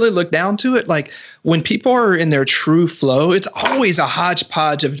when you really look down to it, like when people are in their true flow, it's always a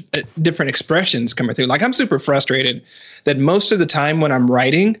hodgepodge of different expressions coming through. Like I'm super frustrated that most of the time when I'm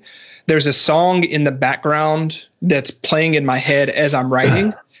writing, there's a song in the background that's playing in my head as I'm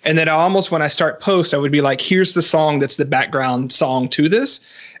writing. And then when I start post, I would be like, here's the song that's the background song to this.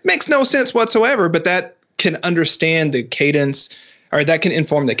 It makes no sense whatsoever, but that can understand the cadence, or that can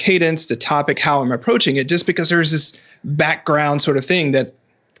inform the cadence, the topic, how I'm approaching it, just because there's this background sort of thing that,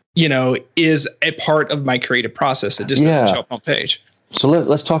 is a part of my creative process. It just doesn't show up on page. So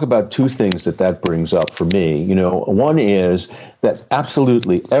let's talk about two things that brings up for me. One is that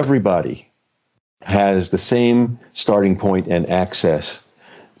absolutely everybody has the same starting point and access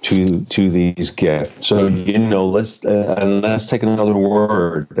to these gifts. So, let's take another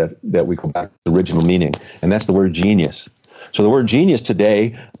word that we go back to the original meaning, and that's the word genius. So the word genius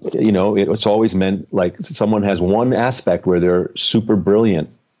today, it's always meant like someone has one aspect where they're super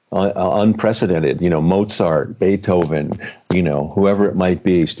brilliant, unprecedented, Mozart, Beethoven, whoever it might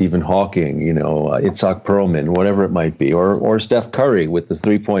be, Stephen Hawking, Itzhak Perlman, whatever it might be, or Steph Curry with the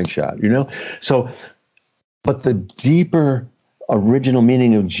 3-point shot, So, but the deeper original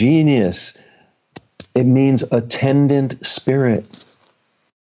meaning of genius, it means attendant spirit.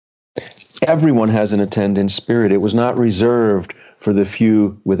 Everyone has an attendant spirit. It was not reserved for the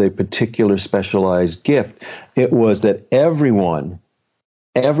few with a particular specialized gift. It was that everyone's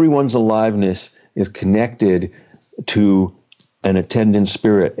aliveness is connected to an attendant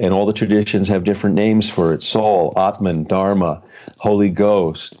spirit, and all the traditions have different names for it: soul, Atman, Dharma, Holy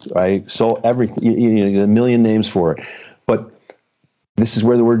Ghost, right? Soul, everything, a million names for it. But this is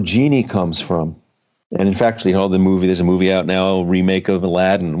where the word genie comes from. And in fact, there's a movie out now, a remake of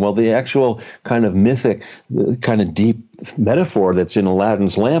Aladdin. Well, the actual kind of mythic, kind of deep metaphor that's in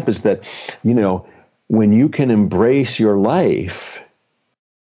Aladdin's lamp is that, when you can embrace your life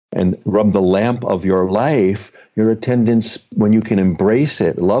and rub the lamp of your life, your attendant, when you can embrace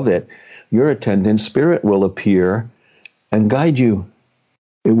it, love it, your attendant spirit will appear and guide you.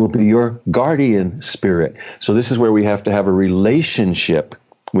 It will be your guardian spirit. So this is where we have to have a relationship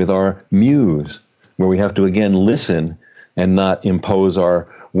with our muse, where we have to, again, listen and not impose our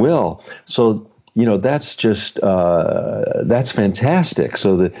will. So, that's just, that's fantastic.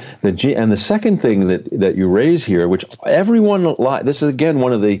 So and the second thing that you raise here, which everyone, this is, again,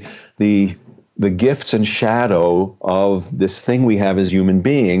 one of the gifts and shadow of this thing we have as human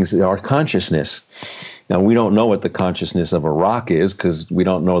beings, our consciousness. Now, we don't know what the consciousness of a rock is because we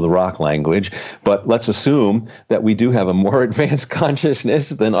don't know the rock language, but let's assume that we do have a more advanced consciousness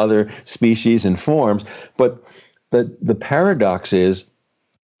than other species and forms. But the paradox is,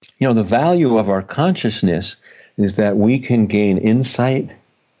 the value of our consciousness is that we can gain insight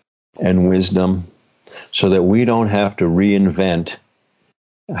and wisdom so that we don't have to reinvent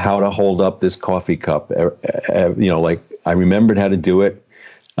how to hold up this coffee cup. Like I remembered how to do it.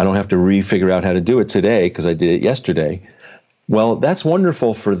 I don't have to re-figure out how to do it today because I did it yesterday. Well, that's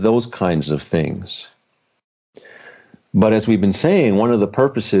wonderful for those kinds of things. But as we've been saying, one of the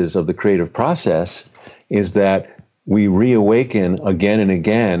purposes of the creative process is that we reawaken again and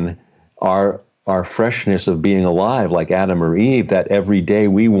again our freshness of being alive, like Adam or Eve, that every day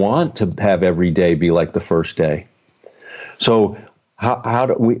we want to have every day be like the first day. So how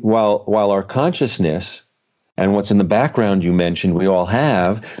do we, while our consciousness and what's in the background you mentioned, we all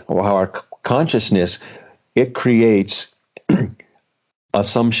have, how our consciousness, it creates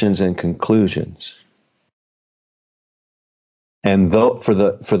assumptions and conclusions. And for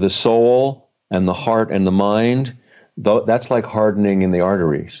the soul and the heart and the mind, that's like hardening in the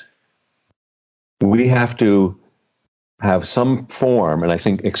arteries. We have to have some form, and I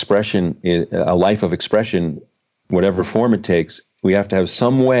think expression, a life of expression, whatever form it takes, we have to have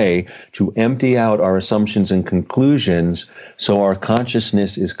some way to empty out our assumptions and conclusions so our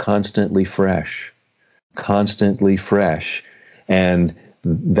consciousness is constantly fresh. And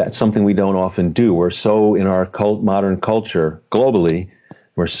that's something we don't often do. We're so, in our modern culture, globally,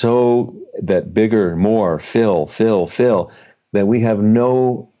 we're so that bigger, more, fill, that we have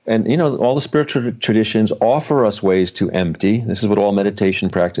no, and all the spiritual traditions offer us ways to empty. This is what all meditation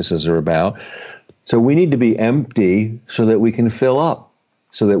practices are about. So we need to be empty so that we can fill up,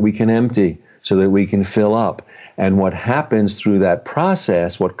 so that we can empty, so that we can fill up. And what happens through that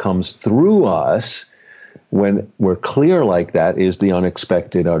process, what comes through us when we're clear like that, is the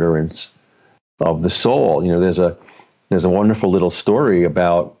unexpected utterance of the soul. There's a wonderful little story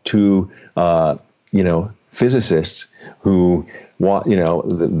about two, physicists who want,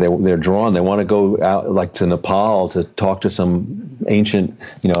 they're drawn. They want to go out like to Nepal to talk to some ancient,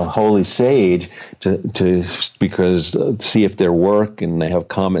 holy sage to see if their work, and they have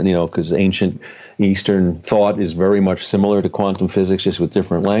common, because ancient Eastern thought is very much similar to quantum physics, just with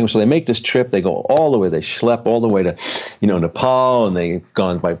different language. So they make this trip. They go all the way. They schlep all the way to, Nepal, and they've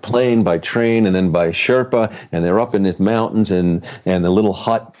gone by plane, by train, and then by Sherpa, and they're up in the mountains and the little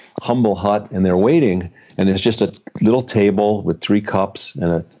hut, humble hut, and they're waiting. And there's just a little table with 3 cups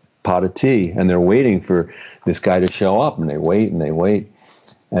and a pot of tea, and they're waiting for this guy to show up, and they wait and they wait.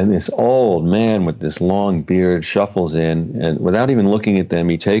 And this old man with this long beard shuffles in, and without even looking at them,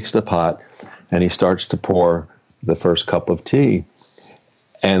 he takes the pot and he starts to pour the first cup of tea.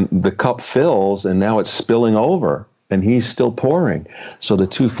 And the cup fills, and now it's spilling over, and he's still pouring. So the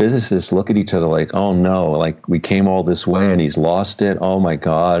two physicists look at each other like, oh no, like we came all this way and he's lost it. Oh my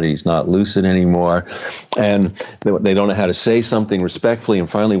God, he's not lucid anymore. And they don't know how to say something respectfully. And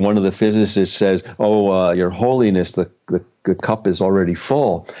finally, one of the physicists says, Your Holiness, the cup is already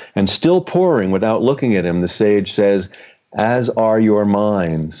full. And still pouring without looking at him, the sage says, as are your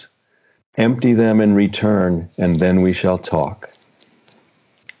minds. Empty them in return, and then we shall talk.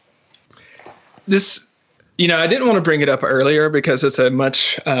 This, I didn't want to bring it up earlier because it's a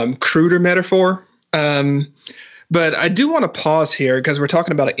much cruder metaphor. But I do want to pause here because we're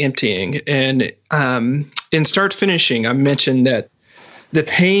talking about emptying. And in Start Finishing, I mentioned that the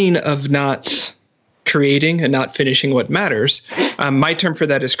pain of not creating and not finishing what matters, my term for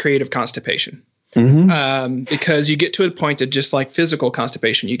that is creative constipation. Mm-hmm. Because you get to a point that, just like physical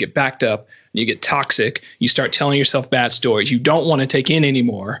constipation, you get backed up, you get toxic, you start telling yourself bad stories you don't want to take in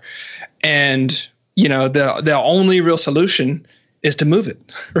anymore. And, the only real solution is to move it,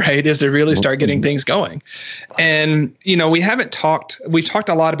 right? Is to really start getting things going. And, we've talked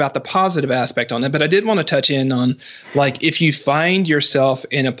a lot about the positive aspect on that, but I did want to touch in on, like, if you find yourself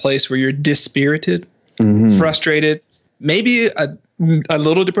in a place where you're dispirited, frustrated, maybe a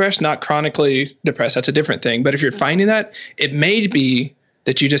little depressed, not chronically depressed, that's a different thing. But if you're finding that, it may be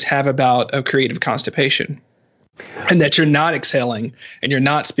that you just have a bout of creative constipation, and that you're not exhaling, and you're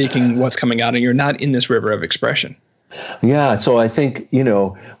not speaking what's coming out, and you're not in this river of expression. Yeah, so I think,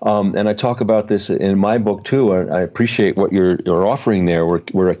 and I talk about this in my book too. I appreciate what you're offering there.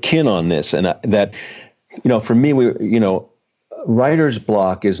 We're akin on this, and that, for me, writer's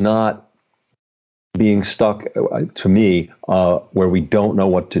block is not being stuck, to me, where we don't know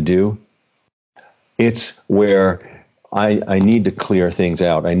what to do. It's where I need to clear things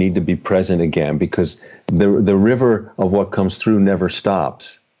out. I need to be present again, because the river of what comes through never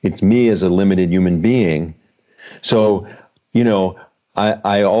stops. It's me as a limited human being. So,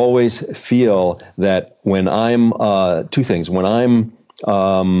 I always feel that when I'm, two things, when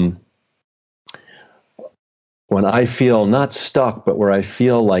I feel not stuck, but where I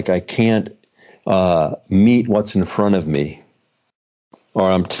feel like I can't meet what's in front of me, or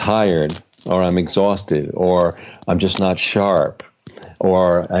I'm tired, or I'm exhausted, or I'm just not sharp,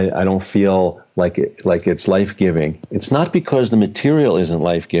 or I don't feel like it's life-giving. It's not because the material isn't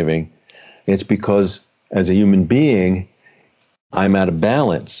life-giving. It's because as a human being, I'm out of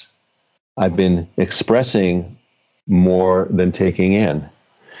balance. I've been expressing more than taking in.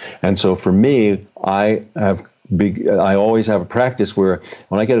 And so for me, I always have a practice where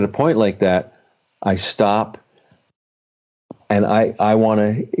when I get at a point like that, I stop and I want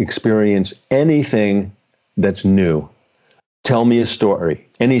to experience anything that's new. Tell me a story,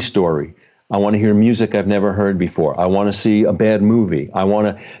 any story. I want to hear music I've never heard before. I want to see a bad movie. I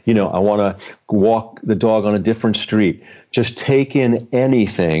want to walk the dog on a different street. Just take in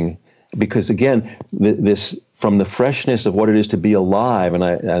anything, because again, this from the freshness of what it is to be alive,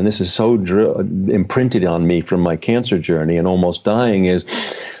 and this is so imprinted on me from my cancer journey and almost dying, is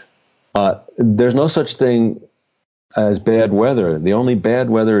there's no such thing as bad weather. The only bad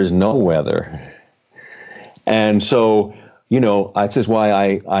weather is no weather. And so, this is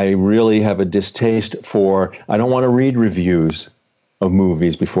why I really have a distaste for, I don't want to read reviews of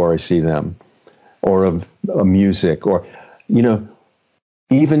movies before I see them, or of music, or,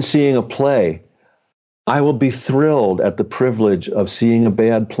 even seeing a play. I will be thrilled at the privilege of seeing a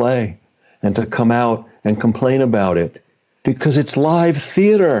bad play and to come out and complain about it, because it's live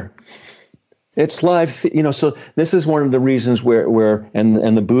theater. It's live, so this is one of the reasons where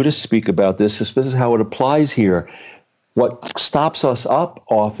and the Buddhists speak about this. This is how it applies here. What stops us up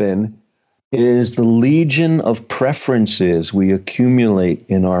often is the legion of preferences we accumulate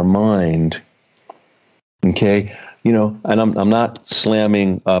in our mind. Okay? And I'm not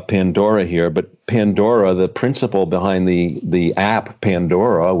slamming Pandora here, but Pandora, the principle behind the app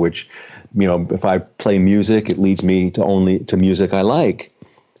Pandora, which, if I play music, it leads me to music I like.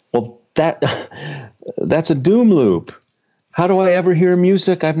 Well, that's a doom loop. How do I ever hear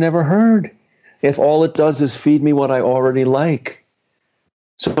music I've never heard if all it does is feed me what I already like?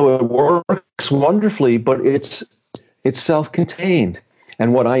 So it works wonderfully, but it's self-contained.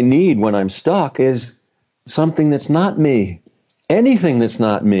 And what I need when I'm stuck is something that's not me, anything that's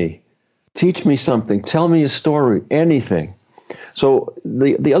not me. Teach me something, tell me a story, anything. So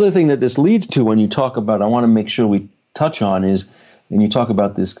the other thing that this leads to, when you talk about, I want to make sure we touch on, is, and you talk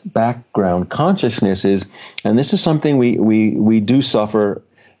about this background consciousness, and this is something we do suffer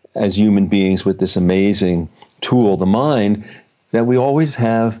as human beings with this amazing tool, the mind, that we always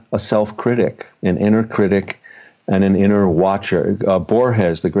have a self-critic, an inner critic, and an inner watcher.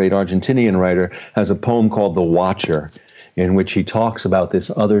 Borges, the great Argentinian writer, has a poem called The Watcher, in which he talks about this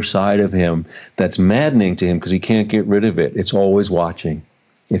other side of him that's maddening to him because he can't get rid of it. It's always watching.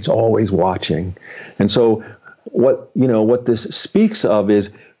 It's always watching. And so what this speaks of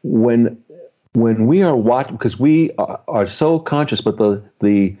is when we are watching, because we are so conscious, but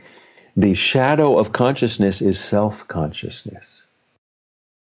the shadow of consciousness is self-consciousness.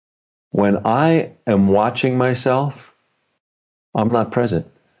 When I am watching myself, I'm not present.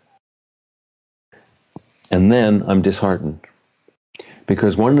 And then I'm disheartened.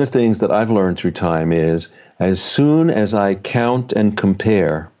 Because one of the things that I've learned through time is, as soon as I count and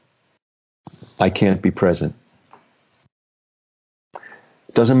compare, I can't be present.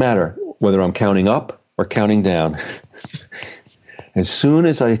 It doesn't matter whether I'm counting up or counting down. As soon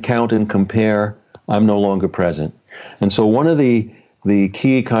as I count and compare, I'm no longer present. And so one of the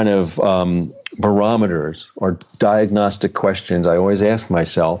key kind of barometers or diagnostic questions I always ask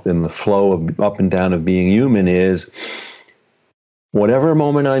myself in the flow of up and down of being human is, whatever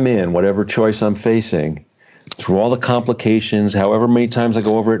moment I'm in, whatever choice I'm facing, through all the complications, however many times I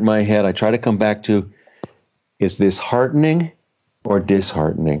go over it in my head, I try to come back to, is this heartening or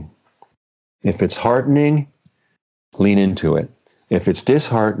disheartening? If it's heartening, lean into it. If it's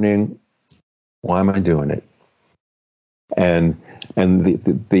disheartening, why am I doing it? And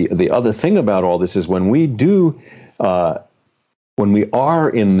the other thing about all this is when we are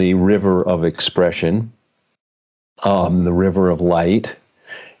in the river of expression, the river of light,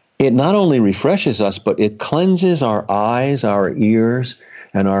 it not only refreshes us, but it cleanses our eyes, our ears,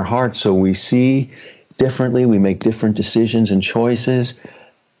 and our hearts, so we see differently, we make different decisions and choices,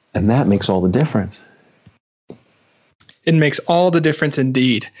 and that makes all the difference. It makes all the difference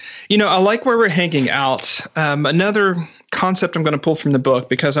indeed. I like where we're hanging out. Another concept I'm going to pull from the book,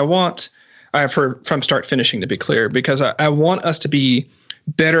 because from start finishing, to be clear, because I want us to be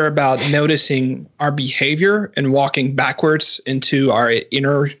better about noticing our behavior and walking backwards into our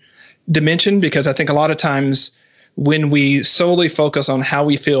inner dimension, because I think a lot of times when we solely focus on how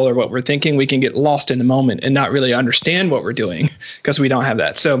we feel or what we're thinking, we can get lost in the moment and not really understand what we're doing because we don't have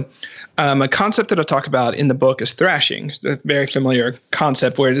that. So a concept that I talk about in the book is thrashing, a very familiar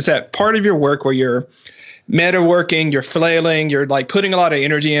concept where it's that part of your work where you're meta working, you're flailing, you're like putting a lot of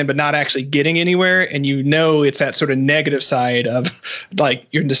energy in, but not actually getting anywhere. And you know, it's that sort of negative side of like,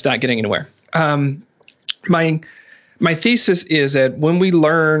 you're just not getting anywhere. My thesis is that when we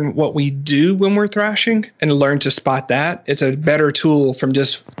learn what we do when we're thrashing and learn to spot that, it's a better tool from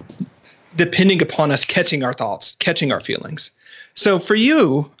just depending upon us catching our thoughts, catching our feelings. So for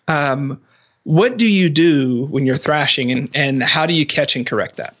you, what do you do when you're thrashing and how do you catch and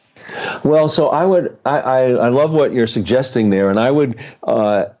correct that? Well, so I love what you're suggesting there, and I would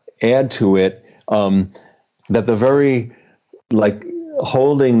add to it that the very, like,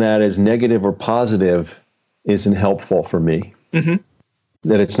 holding that as negative or positive isn't helpful for me. Mm-hmm.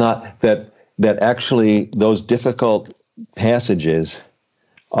 That it's not that actually those difficult passages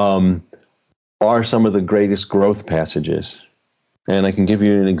are some of the greatest growth passages. And I can give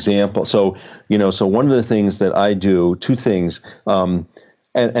you an example. So one of the things that I do, two things, and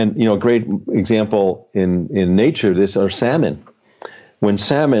a great example in nature, this are salmon. When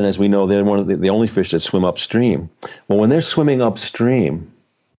salmon, as we know, they're one of the only fish that swim upstream. Well, when they're swimming upstream,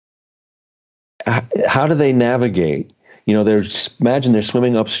 how do they navigate? Imagine they're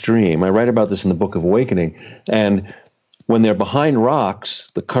swimming upstream. I write about this in the Book of Awakening. And when they're behind rocks,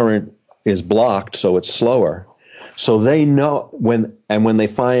 the current is blocked, so it's slower. So they know when they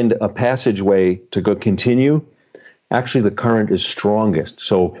find a passageway to go continue, actually the current is strongest.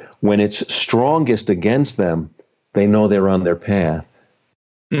 So when it's strongest against them, they know they're on their path.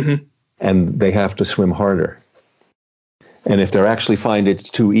 Mm-hmm. And they have to swim harder. And if they actually find it's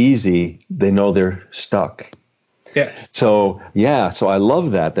too easy, they know they're stuck. Yeah. So I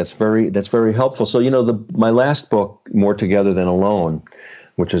love that. That's very helpful. So, my last book, More Together Than Alone,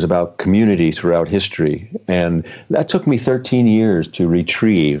 which is about community throughout history. And that took me 13 years to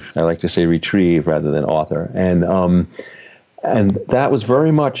retrieve. I like to say retrieve rather than author. And that was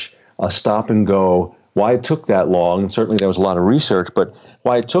very much a stop and go. Why it took that long, and certainly there was a lot of research, but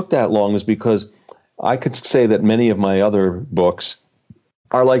why it took that long is because I could say that many of my other books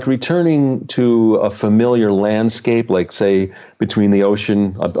are like returning to a familiar landscape, like, say, between the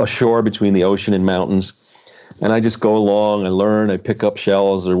ocean, a shore between the ocean and mountains. And I just go along, I learn, I pick up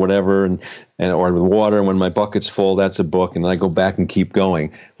shells or whatever, and or the water, and when my bucket's full, that's a book, and then I go back and keep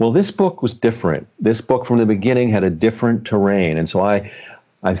going. Well, this book was different. This book from the beginning had a different terrain, and so I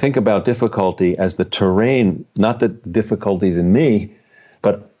think about difficulty as the terrain, not the difficulties in me,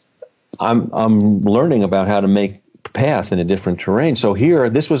 but I'm learning about how to make path in a different terrain. So here,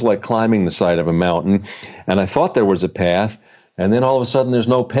 this was like climbing the side of a mountain, and I thought there was a path, and then all of a sudden there's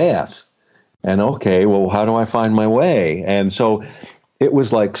no path. And okay, well, how do I find my way? And so it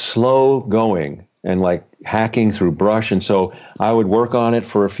was like slow going and like hacking through brush. And so I would work on it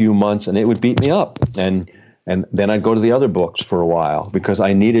for a few months and it would beat me up. And then I'd go to the other books for a while because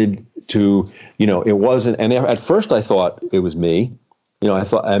I needed to, it wasn't, and at first I thought it was me.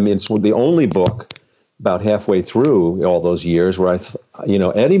 It's the only book about halfway through all those years where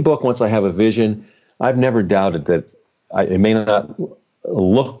any book, once I have a vision, I've never doubted that it may not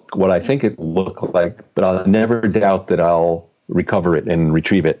look what I think it look like, but I'll never doubt that I'll recover it and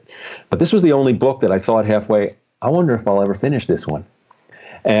retrieve it. But this was the only book that I thought halfway, I wonder if I'll ever finish this one.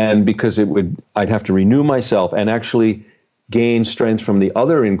 And because I'd have to renew myself and actually gain strength from the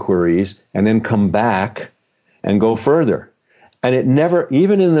other inquiries and then come back and go further. And it never,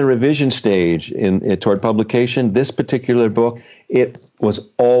 even in the revision stage toward publication, this particular book, it was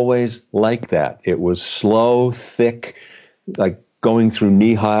always like that. It was slow, thick, like going through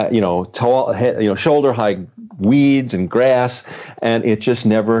knee-high, tall, shoulder-high weeds and grass, and it just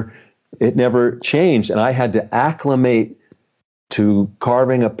never changed. And I had to acclimate to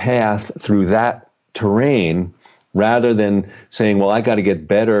carving a path through that terrain rather than saying, well, I got to get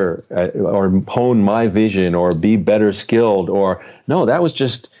better or hone my vision or be better skilled no, that was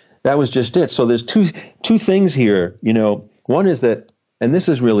just it. So there's two things here. One is that, and this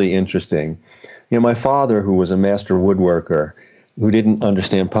is really interesting. My father, who was a master woodworker, who didn't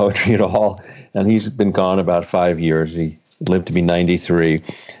understand poetry at all, and he's been gone about 5 years. He lived to be 93.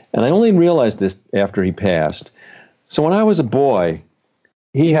 And I only realized this after he passed. So when I was a boy,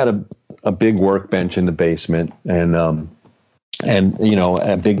 he had a big workbench in the basement and a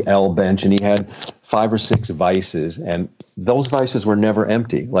big L bench, and he had 5 or 6 vices, and those vices were never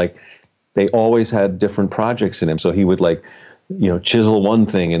empty. Like, they always had different projects in him. So he would chisel one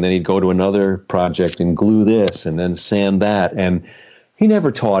thing, and then he'd go to another project and glue this and then sand that. And he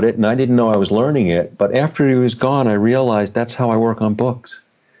never taught it, and I didn't know I was learning it. But after he was gone, I realized that's how I work on books.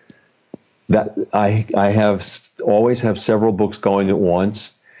 That I always have several books going at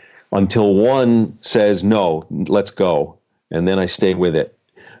once until one says, no, let's go. And then I stay with it.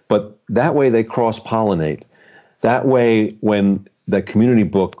 But that way they cross-pollinate. That way, when the community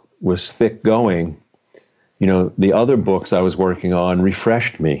book was thick going, the other books I was working on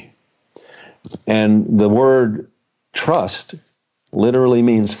refreshed me. And the word trust literally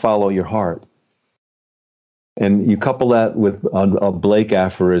means follow your heart. And you couple that with a Blake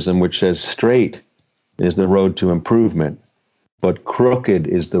aphorism, which says straight is the road to improvement, but crooked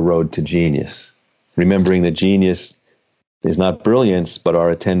is the road to genius. Remembering that genius is not brilliance, but our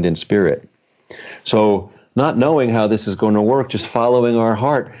attendant spirit. So not knowing how this is going to work, just following our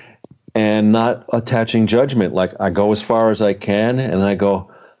heart and not attaching judgment. Like I go as far as I can and I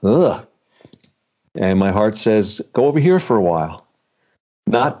go, ugh. And my heart says, go over here for a while.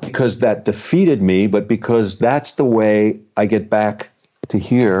 Not because that defeated me, but because that's the way I get back to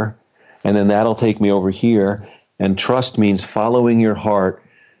here. And then that'll take me over here. And trust means following your heart,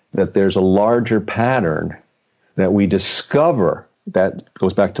 that there's a larger pattern that we discover. That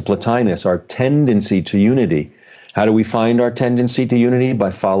goes back to Plotinus, our tendency to unity. How do we find our tendency to unity?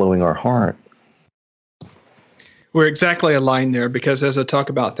 By following our heart. We're exactly aligned there, because as I talk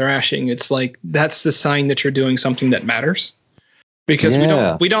about thrashing, it's like that's the sign that you're doing something that matters. Because we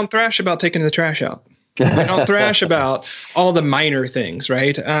don't thrash about taking the trash out. We don't thrash about all the minor things,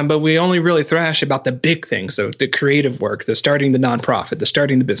 right? But we only really thrash about the big things, the creative work, the starting the nonprofit, the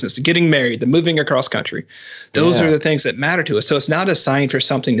starting the business, the getting married, the moving across country. Those are the things that matter to us. So it's not a sign for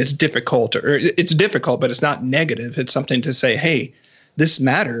something that's difficult, or it's difficult, but it's not negative. It's something to say, hey, this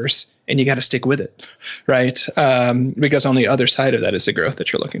matters, and you got to stick with it, right? Because on the other side of that is the growth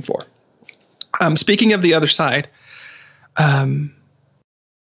that you're looking for. Speaking of the other side,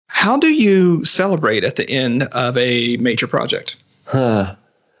 how do you celebrate at the end of a major project?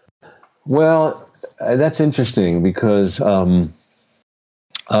 Well, that's interesting because I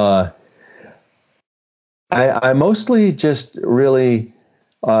mostly just really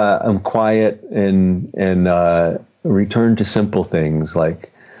am quiet and return to simple things.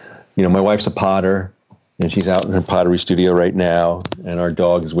 Like, my wife's a potter and she's out in her pottery studio right now, and our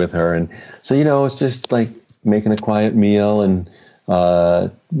dog is with her. And so, it's just like making a quiet meal and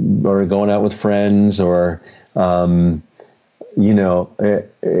or going out with friends, or or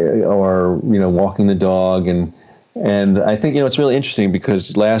walking the dog, and I think it's really interesting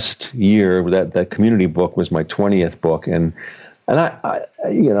because last year that community book was my 20th book, and I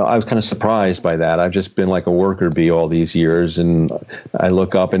was kind of surprised by that. I've just been like a worker bee all these years, and I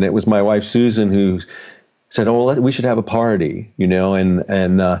look up, and it was my wife Susan who said, "Oh, we should have a party,"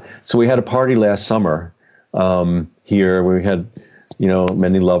 and so we had a party last summer here where we had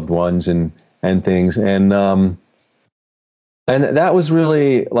many loved ones and things. And that was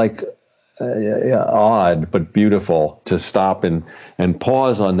really like odd, but beautiful to stop and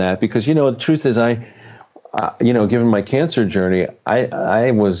pause on that, because, the truth is given my cancer journey,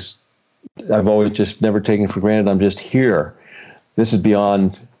 I've always just never taken for granted I'm just here. This is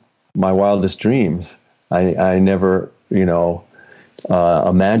beyond my wildest dreams. I never,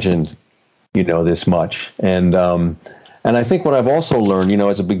 imagined, this much. And I think what I've also learned,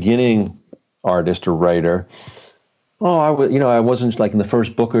 as a beginning artist or writer, I wasn't like in the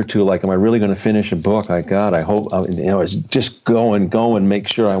first book or two, like, am I really going to finish a book? I hope, it's just go and make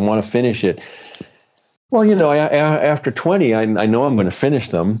sure I want to finish it. Well, after 20, I know I'm going to finish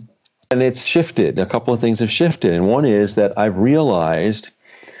them, and it's shifted. A couple of things have shifted. And one is that I've realized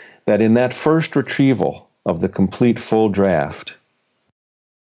that in that first retrieval of the complete full draft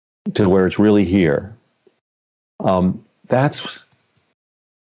to where it's really here,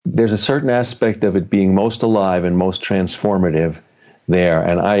 there's a certain aspect of it being most alive and most transformative there.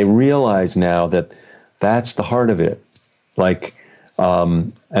 And I realize now that that's the heart of it. Like,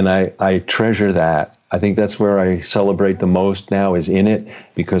 and I treasure that. I think that's where I celebrate the most now, is in it,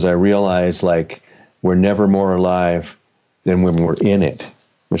 because I realize, like, we're never more alive than when we're in it,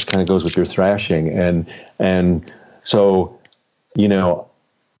 which kind of goes with your thrashing. And so,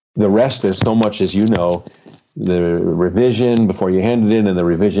 the rest is so much, as the revision before you hand it in, and the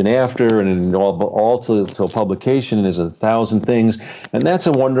revision after, and all till publication is 1,000 things. And that's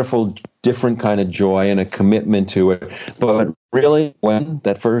a wonderful, different kind of joy and a commitment to it. But really, when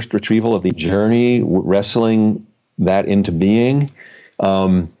that first retrieval of the journey, wrestling that into being,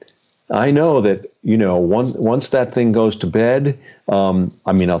 I know that, once that thing goes to bed,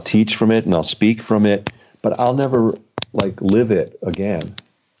 I'll teach from it and I'll speak from it, but I'll never live it again.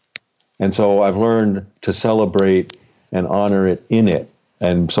 And so I've learned to celebrate and honor it in it.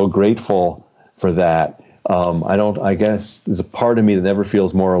 and so grateful for that. I guess there's a part of me that never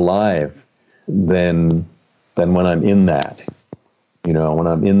feels more alive than when I'm in that. When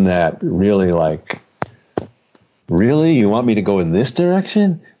I'm in that, really like, really? You want me to go in this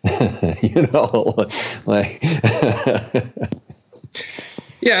direction? Like.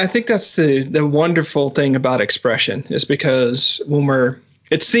 Yeah, I think that's the wonderful thing about expression is because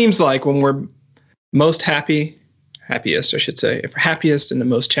it seems like when we're most happiest, I should say, if we're happiest and the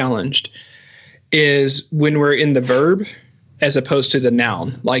most challenged is when we're in the verb as opposed to the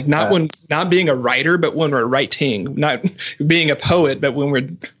noun. Like not being a writer, but when we're writing, not being a poet, but when we're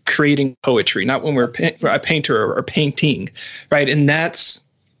creating poetry, not when we're a painter or painting, right? And that's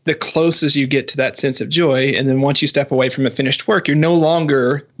the closest you get to that sense of joy. And then once you step away from a finished work, you're no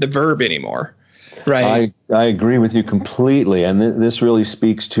longer the verb anymore, right? I agree with you completely. And this really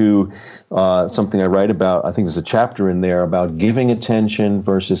speaks to something I write about. I think there's a chapter in there about giving attention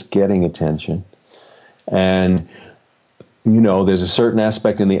versus getting attention. And, there's a certain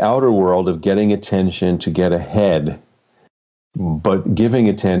aspect in the outer world of getting attention to get ahead. But giving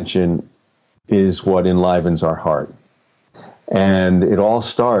attention is what enlivens our heart. And it all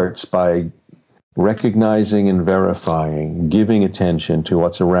starts by recognizing and verifying, giving attention to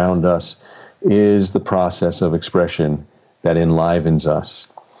what's around us is the process of expression that enlivens us.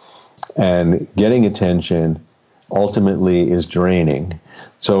 And getting attention ultimately is draining.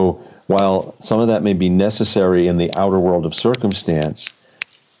 So while some of that may be necessary in the outer world of circumstance,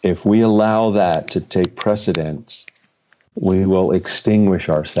 if we allow that to take precedence, we will extinguish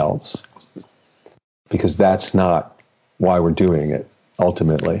ourselves, because that's not why we're doing it,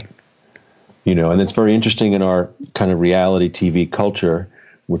 ultimately. And it's very interesting in our kind of reality TV culture,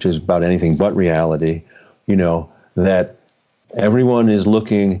 which is about anything but reality, that everyone is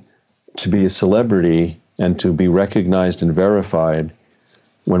looking to be a celebrity and to be recognized and verified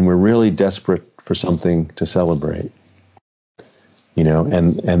when we're really desperate for something to celebrate.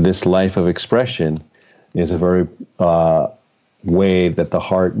 And this life of expression is a very way that the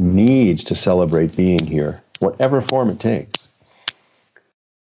heart needs to celebrate being here, whatever form it takes.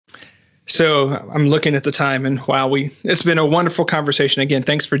 So I'm looking at the time, and wow, it's been a wonderful conversation. Again,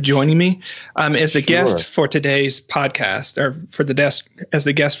 thanks for joining me as the guest for today's podcast, or as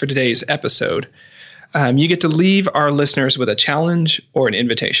the guest for today's episode. You get to leave our listeners with a challenge or an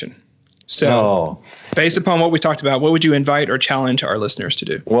invitation. So based upon what we talked about, what would you invite or challenge our listeners to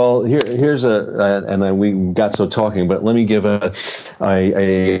do? Well, here's we got so talking, but let me give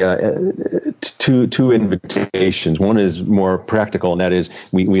two invitations. One is more practical, and that is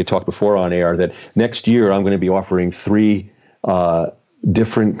we had talked before on air that next year I'm going to be offering 3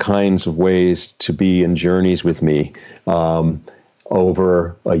 different kinds of ways to be in journeys with me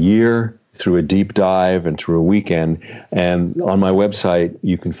over a year, through a deep dive, and through a weekend. And on my website,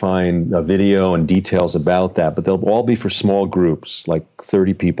 you can find a video and details about that, but they'll all be for small groups, like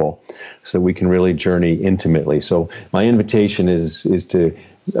 30 people, so we can really journey intimately. So my invitation is to,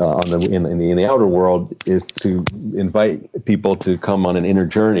 in the outer world, is to invite people to come on an inner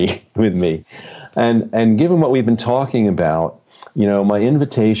journey with me. And given what we've been talking about, my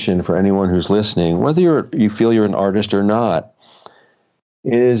invitation for anyone who's listening, whether you feel you're an artist or not,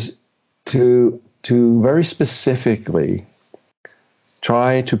 is to very specifically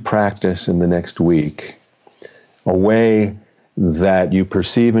try to practice in the next week a way that you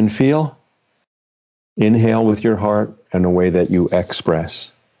perceive and feel, inhale with your heart, and a way that you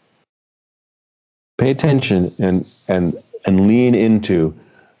express. Pay attention and lean into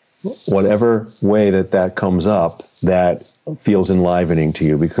whatever way that comes up that feels enlivening to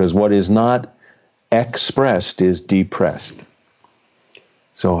you, because what is not expressed is depressed.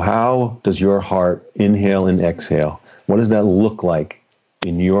 So how does your heart inhale and exhale? What does that look like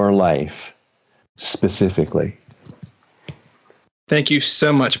in your life specifically? Thank you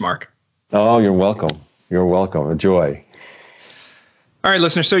so much, Mark. Oh, you're welcome. You're welcome. A joy. All right,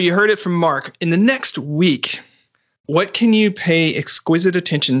 listeners. So you heard it from Mark. In the next week, what can you pay exquisite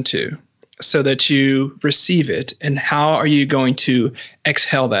attention to so that you receive it? And how are you going to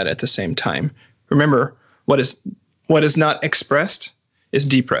exhale that at the same time? Remember, what is not expressed is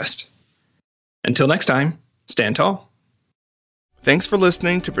depressed. Until next time, stand tall. Thanks for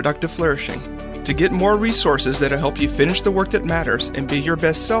listening to Productive Flourishing. To get more resources that'll help you finish the work that matters and be your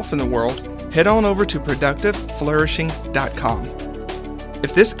best self in the world, head on over to productiveflourishing.com.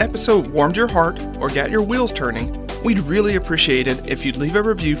 If this episode warmed your heart or got your wheels turning, we'd really appreciate it if you'd leave a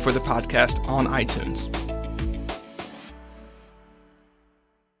review for the podcast on iTunes.